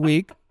last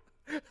week,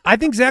 I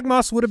think Zach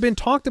Moss would have been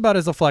talked about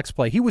as a flex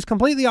play. He was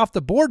completely off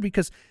the board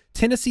because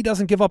Tennessee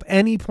doesn't give up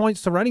any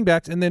points to running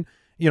backs. And then,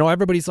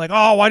 everybody's like,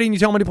 oh, why didn't you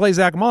tell me to play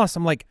Zach Moss?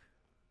 I'm like,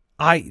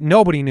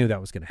 nobody knew that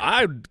was going to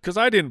happen. Because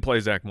I didn't play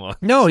Zach Moss.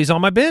 No, he's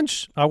on my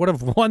bench. I would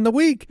have won the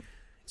week.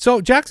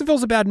 So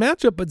Jacksonville's a bad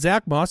matchup, but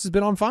Zach Moss has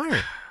been on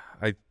fire.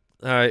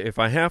 If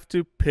I have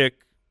to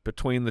pick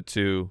between the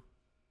two,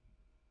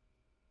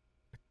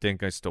 I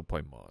think I still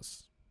play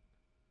Moss.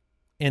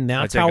 And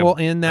that's how we'll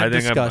end that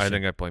discussion. I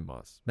think I play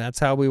Moss. That's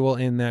how we will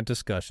end that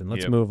discussion.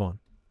 Let's move on.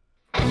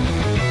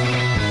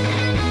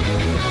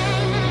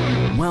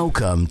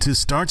 Welcome to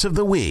Starts of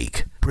the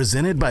Week,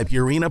 presented by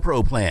Purina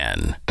Pro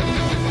Plan.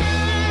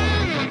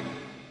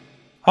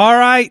 All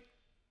right.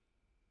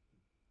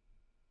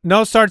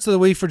 No starts of the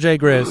week for Jay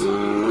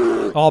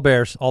Grizz. All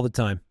Bears, all the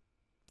time.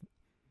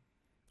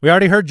 We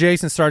already heard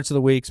Jason's starts of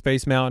the week,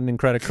 Space Mountain,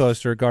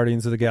 Incredicoaster,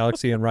 Guardians of the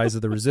Galaxy, and Rise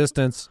of the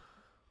Resistance.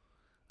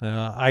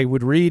 I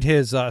would read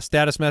his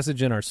status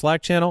message in our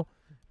Slack channel,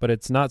 but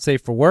it's not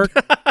safe for work.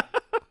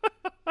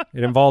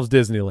 It involves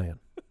Disneyland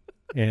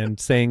and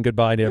saying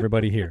goodbye to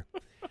everybody here.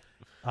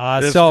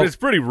 It's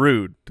pretty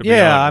rude, to be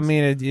honest. Yeah, I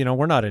mean,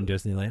 we're not in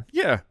Disneyland.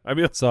 Yeah, I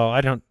mean, so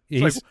I don't.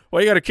 Like,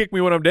 why you got to kick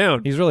me when I'm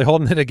down? He's really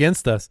holding it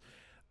against us.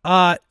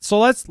 So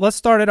let's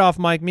start it off,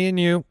 Mike. Me and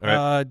you.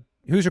 Right.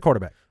 Who's your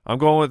quarterback? I'm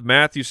going with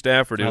Matthew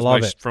Stafford. I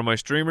love it. From my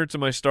streamer to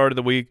my start of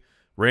the week,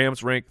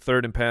 Rams ranked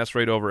 3rd in pass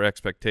rate over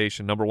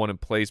expectation, number 1 in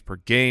plays per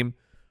game,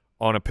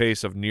 on a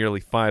pace of nearly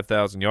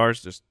 5,000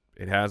 yards.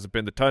 It hasn't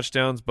been the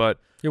touchdowns, but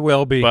it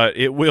will be. But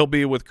it will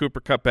be with Cooper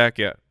Kupp back.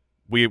 Yeah,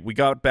 we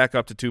got back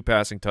up to 2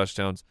 passing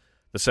touchdowns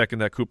the second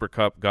that Cooper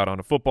Kupp got on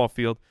a football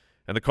field,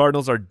 and the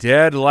Cardinals are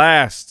dead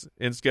last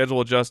in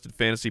schedule-adjusted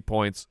fantasy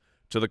points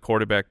to the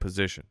quarterback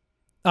position.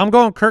 I'm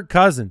going Kirk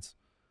Cousins.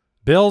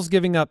 The Bears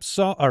giving up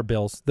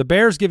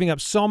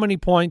so many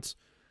points.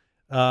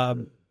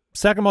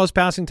 Second most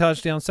passing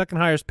touchdowns, second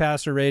highest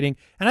passer rating,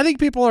 and I think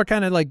people are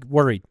kind of like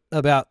worried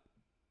about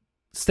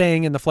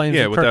staying in the flames.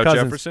 Yeah, with Kirk without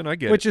Cousins, Jefferson, I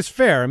get which is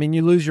fair. I mean,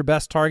 you lose your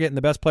best target and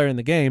the best player in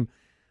the game,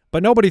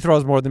 but nobody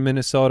throws more than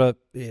Minnesota.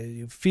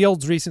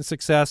 Fields' recent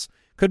success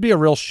could be a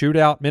real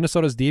shootout.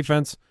 Minnesota's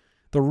defense,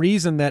 the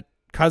reason that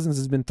Cousins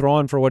has been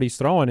throwing for what he's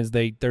throwing is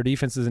their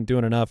defense isn't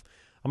doing enough.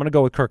 I'm going to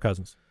go with Kirk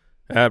Cousins.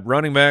 At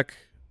running back,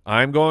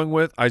 I'm going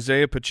with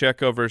Isaiah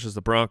Pacheco versus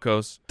the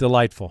Broncos.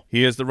 Delightful.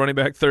 He is the running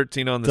back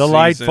 13 on the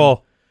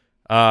Delightful.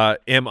 season.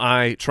 Am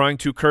I trying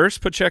to curse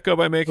Pacheco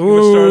by making him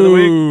a start of the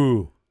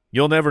week?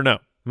 You'll never know.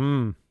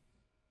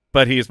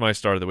 But he is my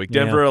start of the week.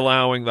 Denver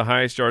allowing the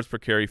highest yards per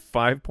carry,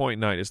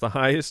 5.9. It's the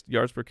highest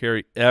yards per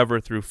carry ever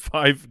through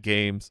 5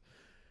 games.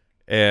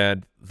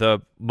 And the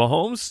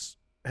Mahomes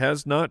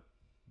has not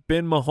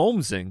been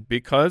Mahomesing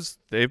because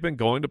they've been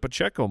going to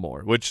Pacheco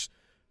more, which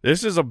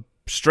this is a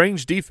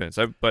strange defense.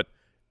 But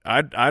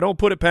I don't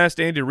put it past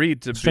Andy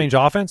Reid to strange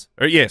offense.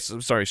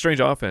 Strange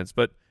offense.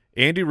 But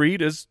Andy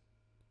Reid is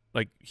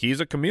he's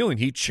a chameleon.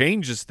 He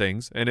changes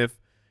things, and if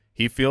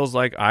he feels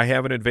like I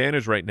have an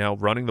advantage right now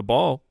running the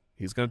ball,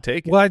 he's going to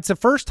take it. Well, it's the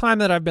first time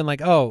that I've been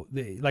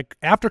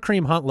after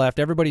Kareem Hunt left,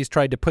 everybody's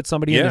tried to put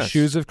somebody in the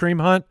shoes of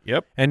Kareem Hunt.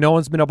 Yep. And no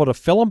one's been able to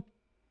fill him.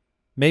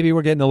 Maybe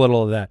we're getting a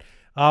little of that.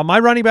 My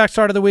running back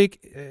start of the week,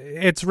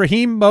 it's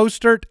Raheem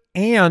Mostert,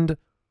 and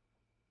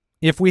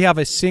if we have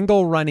a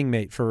single running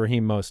mate for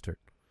Raheem Mostert.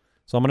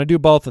 So I'm going to do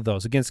both of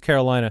those against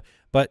Carolina.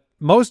 But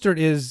Mostert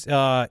is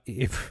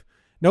if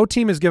no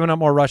team has given up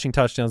more rushing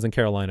touchdowns than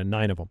Carolina,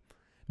 9 of them.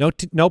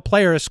 No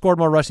player has scored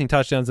more rushing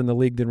touchdowns in the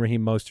league than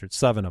Raheem Mostert,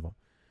 7 of them.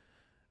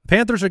 The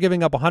Panthers are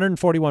giving up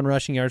 141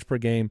 rushing yards per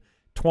game.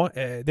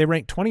 They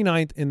rank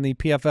 29th in the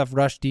PFF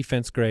rush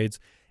defense grades,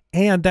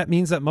 and that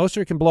means that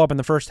Mostert can blow up in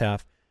the first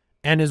half,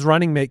 and his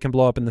running mate can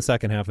blow up in the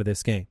second half of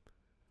this game.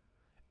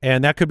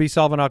 And that could be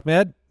Salvon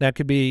Ahmed. That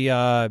could be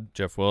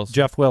Jeff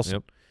Wilson.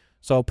 Yep.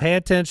 So pay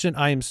attention.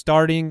 I am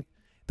starting.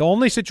 The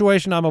only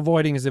situation I'm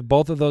avoiding is if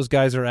both of those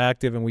guys are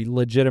active and we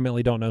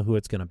legitimately don't know who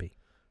it's going to be.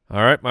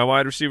 All right, my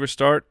wide receiver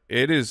start.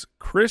 It is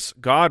Chris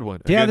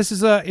Godwin. Yeah, this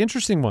is an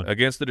interesting one.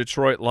 Against the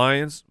Detroit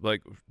Lions.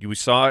 We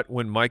saw it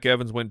when Mike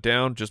Evans went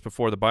down just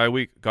before the bye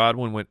week.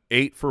 Godwin went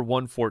 8 for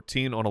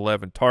 114 on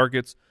 11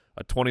 targets,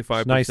 a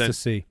 25%, nice to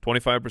see.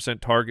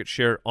 25% target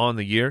share on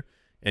the year.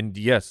 And,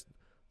 yes,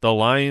 the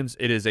Lions,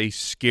 it is a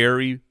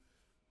scary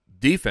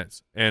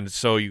defense. And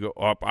so you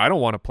go, I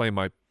don't want to play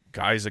my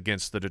guys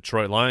against the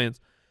Detroit Lions.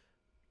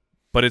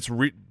 But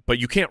but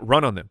you can't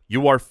run on them.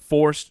 You are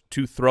forced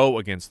to throw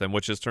against them,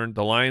 which has turned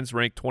the Lions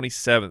ranked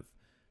 27th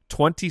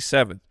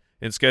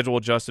in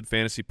schedule-adjusted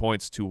fantasy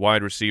points to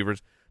wide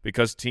receivers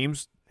because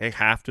teams, they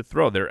have to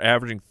throw. They're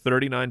averaging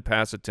 39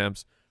 pass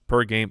attempts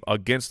per game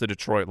against the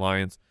Detroit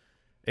Lions.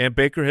 and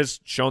Baker has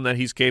shown that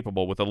he's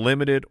capable with a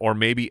limited or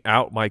maybe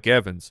out Mike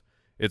Evans.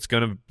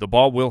 The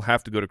ball will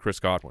have to go to Chris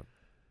Godwin.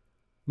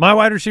 My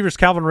wide receiver is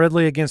Calvin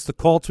Ridley against the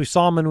Colts. We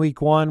saw him in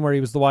week 1 where he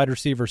was the wide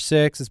receiver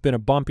 6. It's been a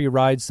bumpy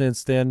ride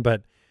since then,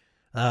 but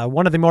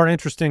one of the more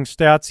interesting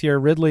stats here,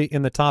 Ridley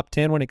in the top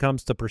 10 when it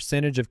comes to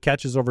percentage of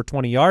catches over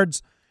 20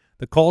 yards.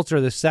 The Colts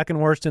are the second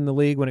worst in the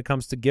league when it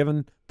comes to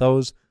giving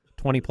those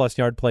 20-plus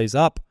yard plays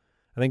up.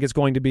 I think it's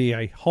going to be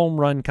a home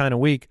run kind of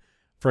week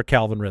for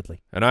Calvin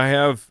Ridley. And I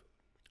have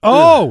 –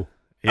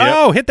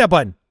 hit that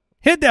button.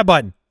 Hit that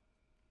button.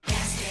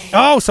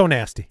 Oh, so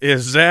nasty.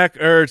 Is Zach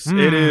Ertz.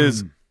 It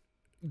is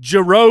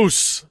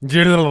Jaros.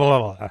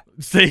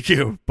 Thank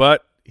you.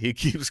 But he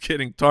keeps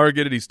getting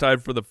targeted. He's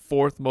tied for the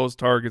 4th most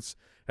targets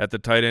at the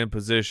tight end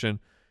position.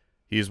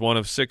 He's one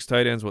of 6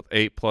 tight ends with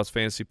 8-plus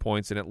fantasy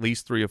points in at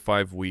least 3 of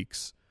 5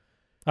 weeks.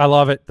 I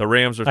love it. The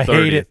Rams are 30th. I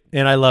hate it,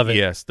 and I love it.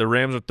 Yes, the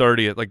Rams are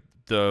 30th. Like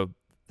the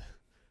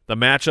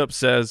matchup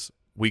says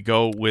we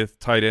go with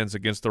tight ends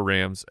against the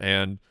Rams,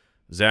 and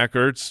Zach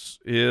Ertz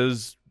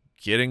is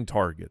getting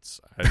targets.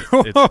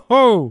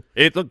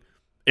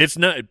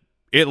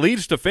 It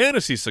leads to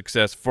fantasy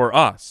success for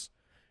us.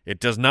 It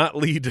does not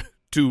lead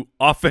to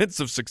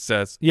offensive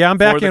success. Yeah, I'm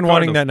back in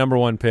wanting that number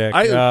 1 pick.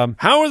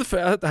 How are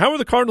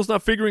the Cardinals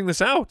not figuring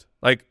this out?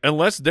 Like,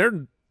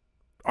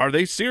 are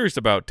they serious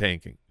about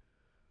tanking?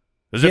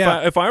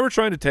 Because if I were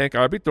trying to tank,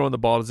 I'd be throwing the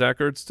ball to Zach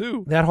Ertz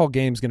too. That whole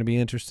game's going to be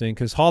interesting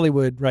because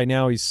Hollywood right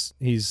now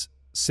he's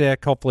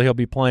sick. Hopefully he'll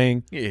be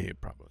playing. Yeah,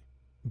 probably.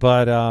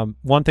 But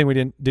one thing we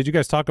didn't – did you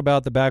guys talk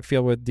about the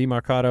backfield with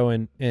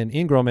DeMarcado and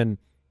Ingram and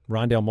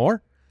Rondale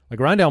Moore? Like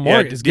Rondale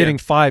Moore is getting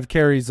 5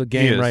 carries a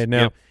game right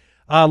now.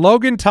 Yep.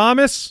 Logan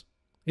Thomas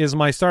is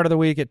my start of the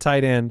week at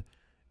tight end,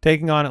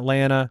 taking on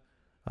Atlanta.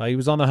 He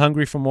was on the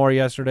hungry for more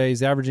yesterday.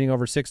 He's averaging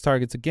over 6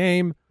 targets a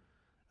game.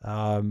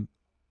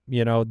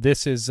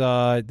 This is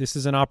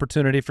an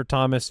opportunity for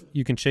Thomas.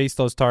 You can chase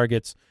those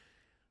targets,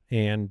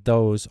 and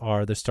those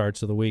are the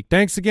starts of the week.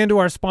 Thanks again to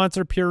our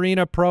sponsor,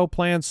 Purina Pro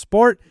Plan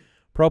Sport.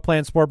 Pro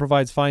Plan Sport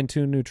provides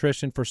fine-tuned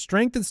nutrition for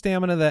strength and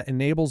stamina that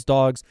enables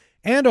dogs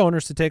and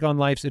owners to take on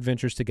life's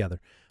adventures together.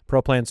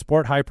 Pro Plan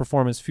Sport,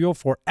 high-performance fuel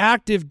for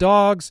active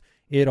dogs.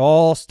 It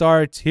all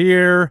starts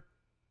here.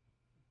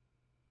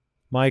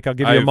 Mike, I'll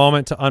give you a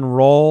moment to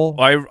unroll.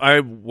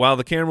 While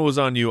the camera was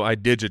on you, I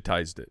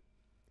digitized it.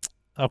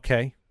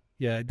 Okay.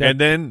 Yeah. And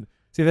then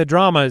see, the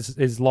drama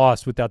is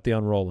lost without the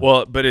unrolling.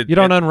 Well, but you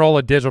don't unroll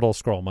a digital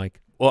scroll, Mike.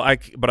 Well, I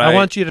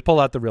want you to pull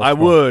out the real. I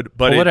scroll. would,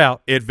 but pull it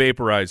out. It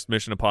vaporized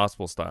Mission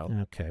Impossible style.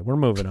 Okay, we're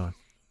moving on.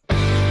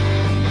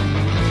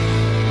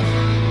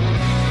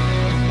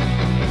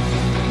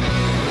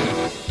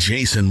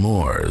 Jason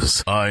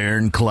Moore's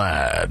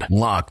ironclad,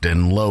 locked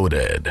and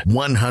loaded,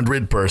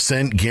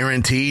 100%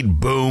 guaranteed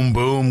boom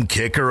boom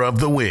kicker of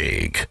the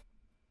week.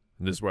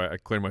 And this is where I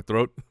clear my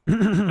throat.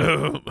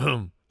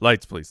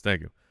 Lights, please.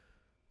 Thank you.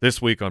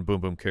 This week on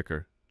Boom Boom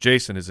Kicker,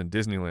 Jason is in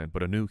Disneyland,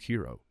 but a new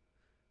hero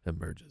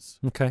emerges.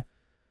 Okay.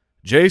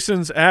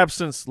 Jason's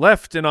absence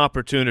left an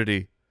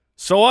opportunity,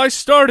 so I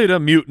started a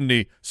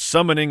mutiny,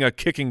 summoning a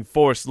kicking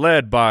force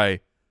led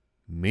by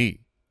me.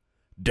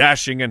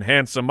 Dashing and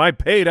handsome, I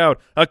paid out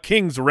a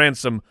king's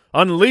ransom,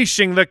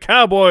 unleashing the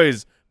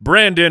Cowboys,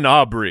 Brandon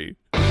Aubrey.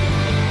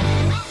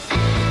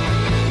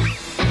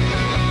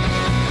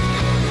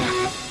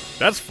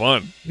 That's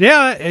fun.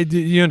 Yeah,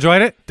 you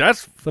enjoyed it?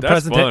 That's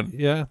fun.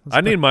 Yeah, I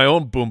need my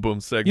own boom boom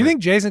segment. You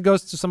think Jason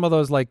goes to some of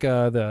those like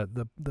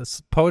the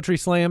poetry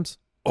slams?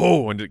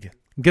 Oh, and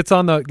gets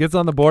on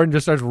the board and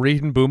just starts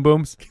reading boom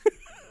booms.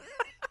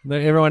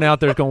 Everyone out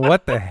there is going,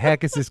 "What the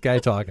heck is this guy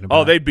talking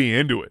about?" Oh, they'd be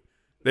into it.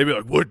 They'd be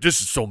like, "What? This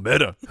is so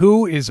meta."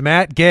 Who is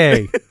Matt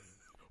Gay?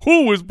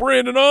 Who is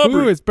Brandon Aubrey?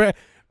 Who is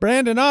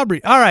Brandon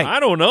Aubrey? All right, I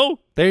don't know.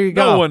 There you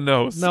go. No one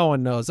knows. No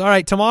one knows. All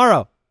right,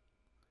 tomorrow.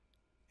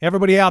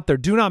 Everybody out there,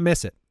 do not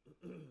miss it.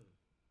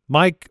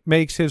 Mike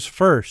makes his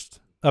first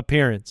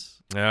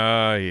appearance.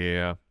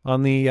 Yeah.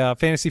 On the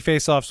Fantasy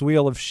Face-Off's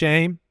Wheel of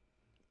Shame.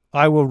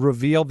 I will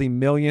reveal the $1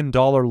 million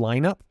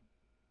lineup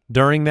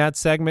during that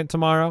segment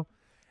tomorrow,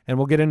 and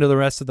we'll get into the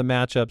rest of the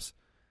matchups.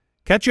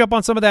 Catch you up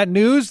on some of that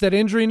news, that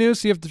injury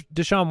news, see if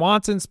Deshaun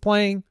Watson's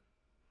playing,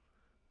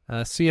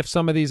 see if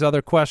some of these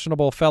other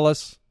questionable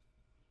fellas.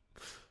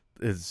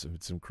 It's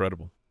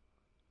incredible.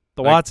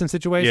 The Watson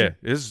situation?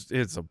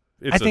 Yeah,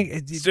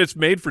 it's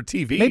made for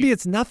TV. Maybe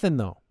it's nothing,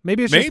 though.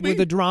 Maybe it's just with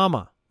the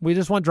drama. We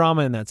just want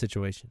drama in that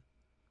situation.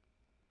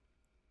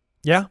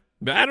 Yeah?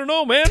 I don't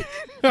know, man.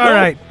 All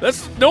right.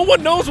 No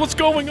one knows what's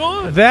going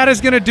on. That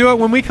is going to do it.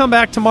 When we come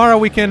back tomorrow,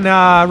 we can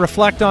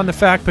reflect on the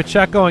fact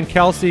Pacheco and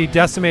Kelsey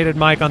decimated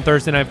Mike on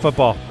Thursday Night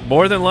Football.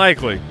 More than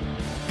likely.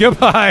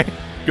 Goodbye.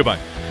 Goodbye.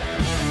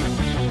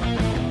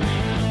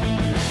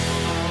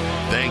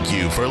 Thank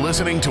you for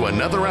listening to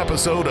another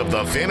episode of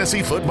the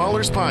Fantasy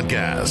Footballers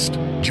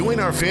Podcast.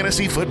 Join our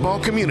fantasy football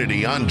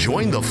community on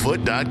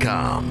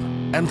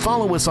jointhefoot.com and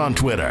follow us on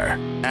Twitter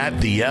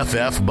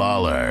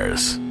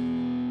 @TheFFBallers.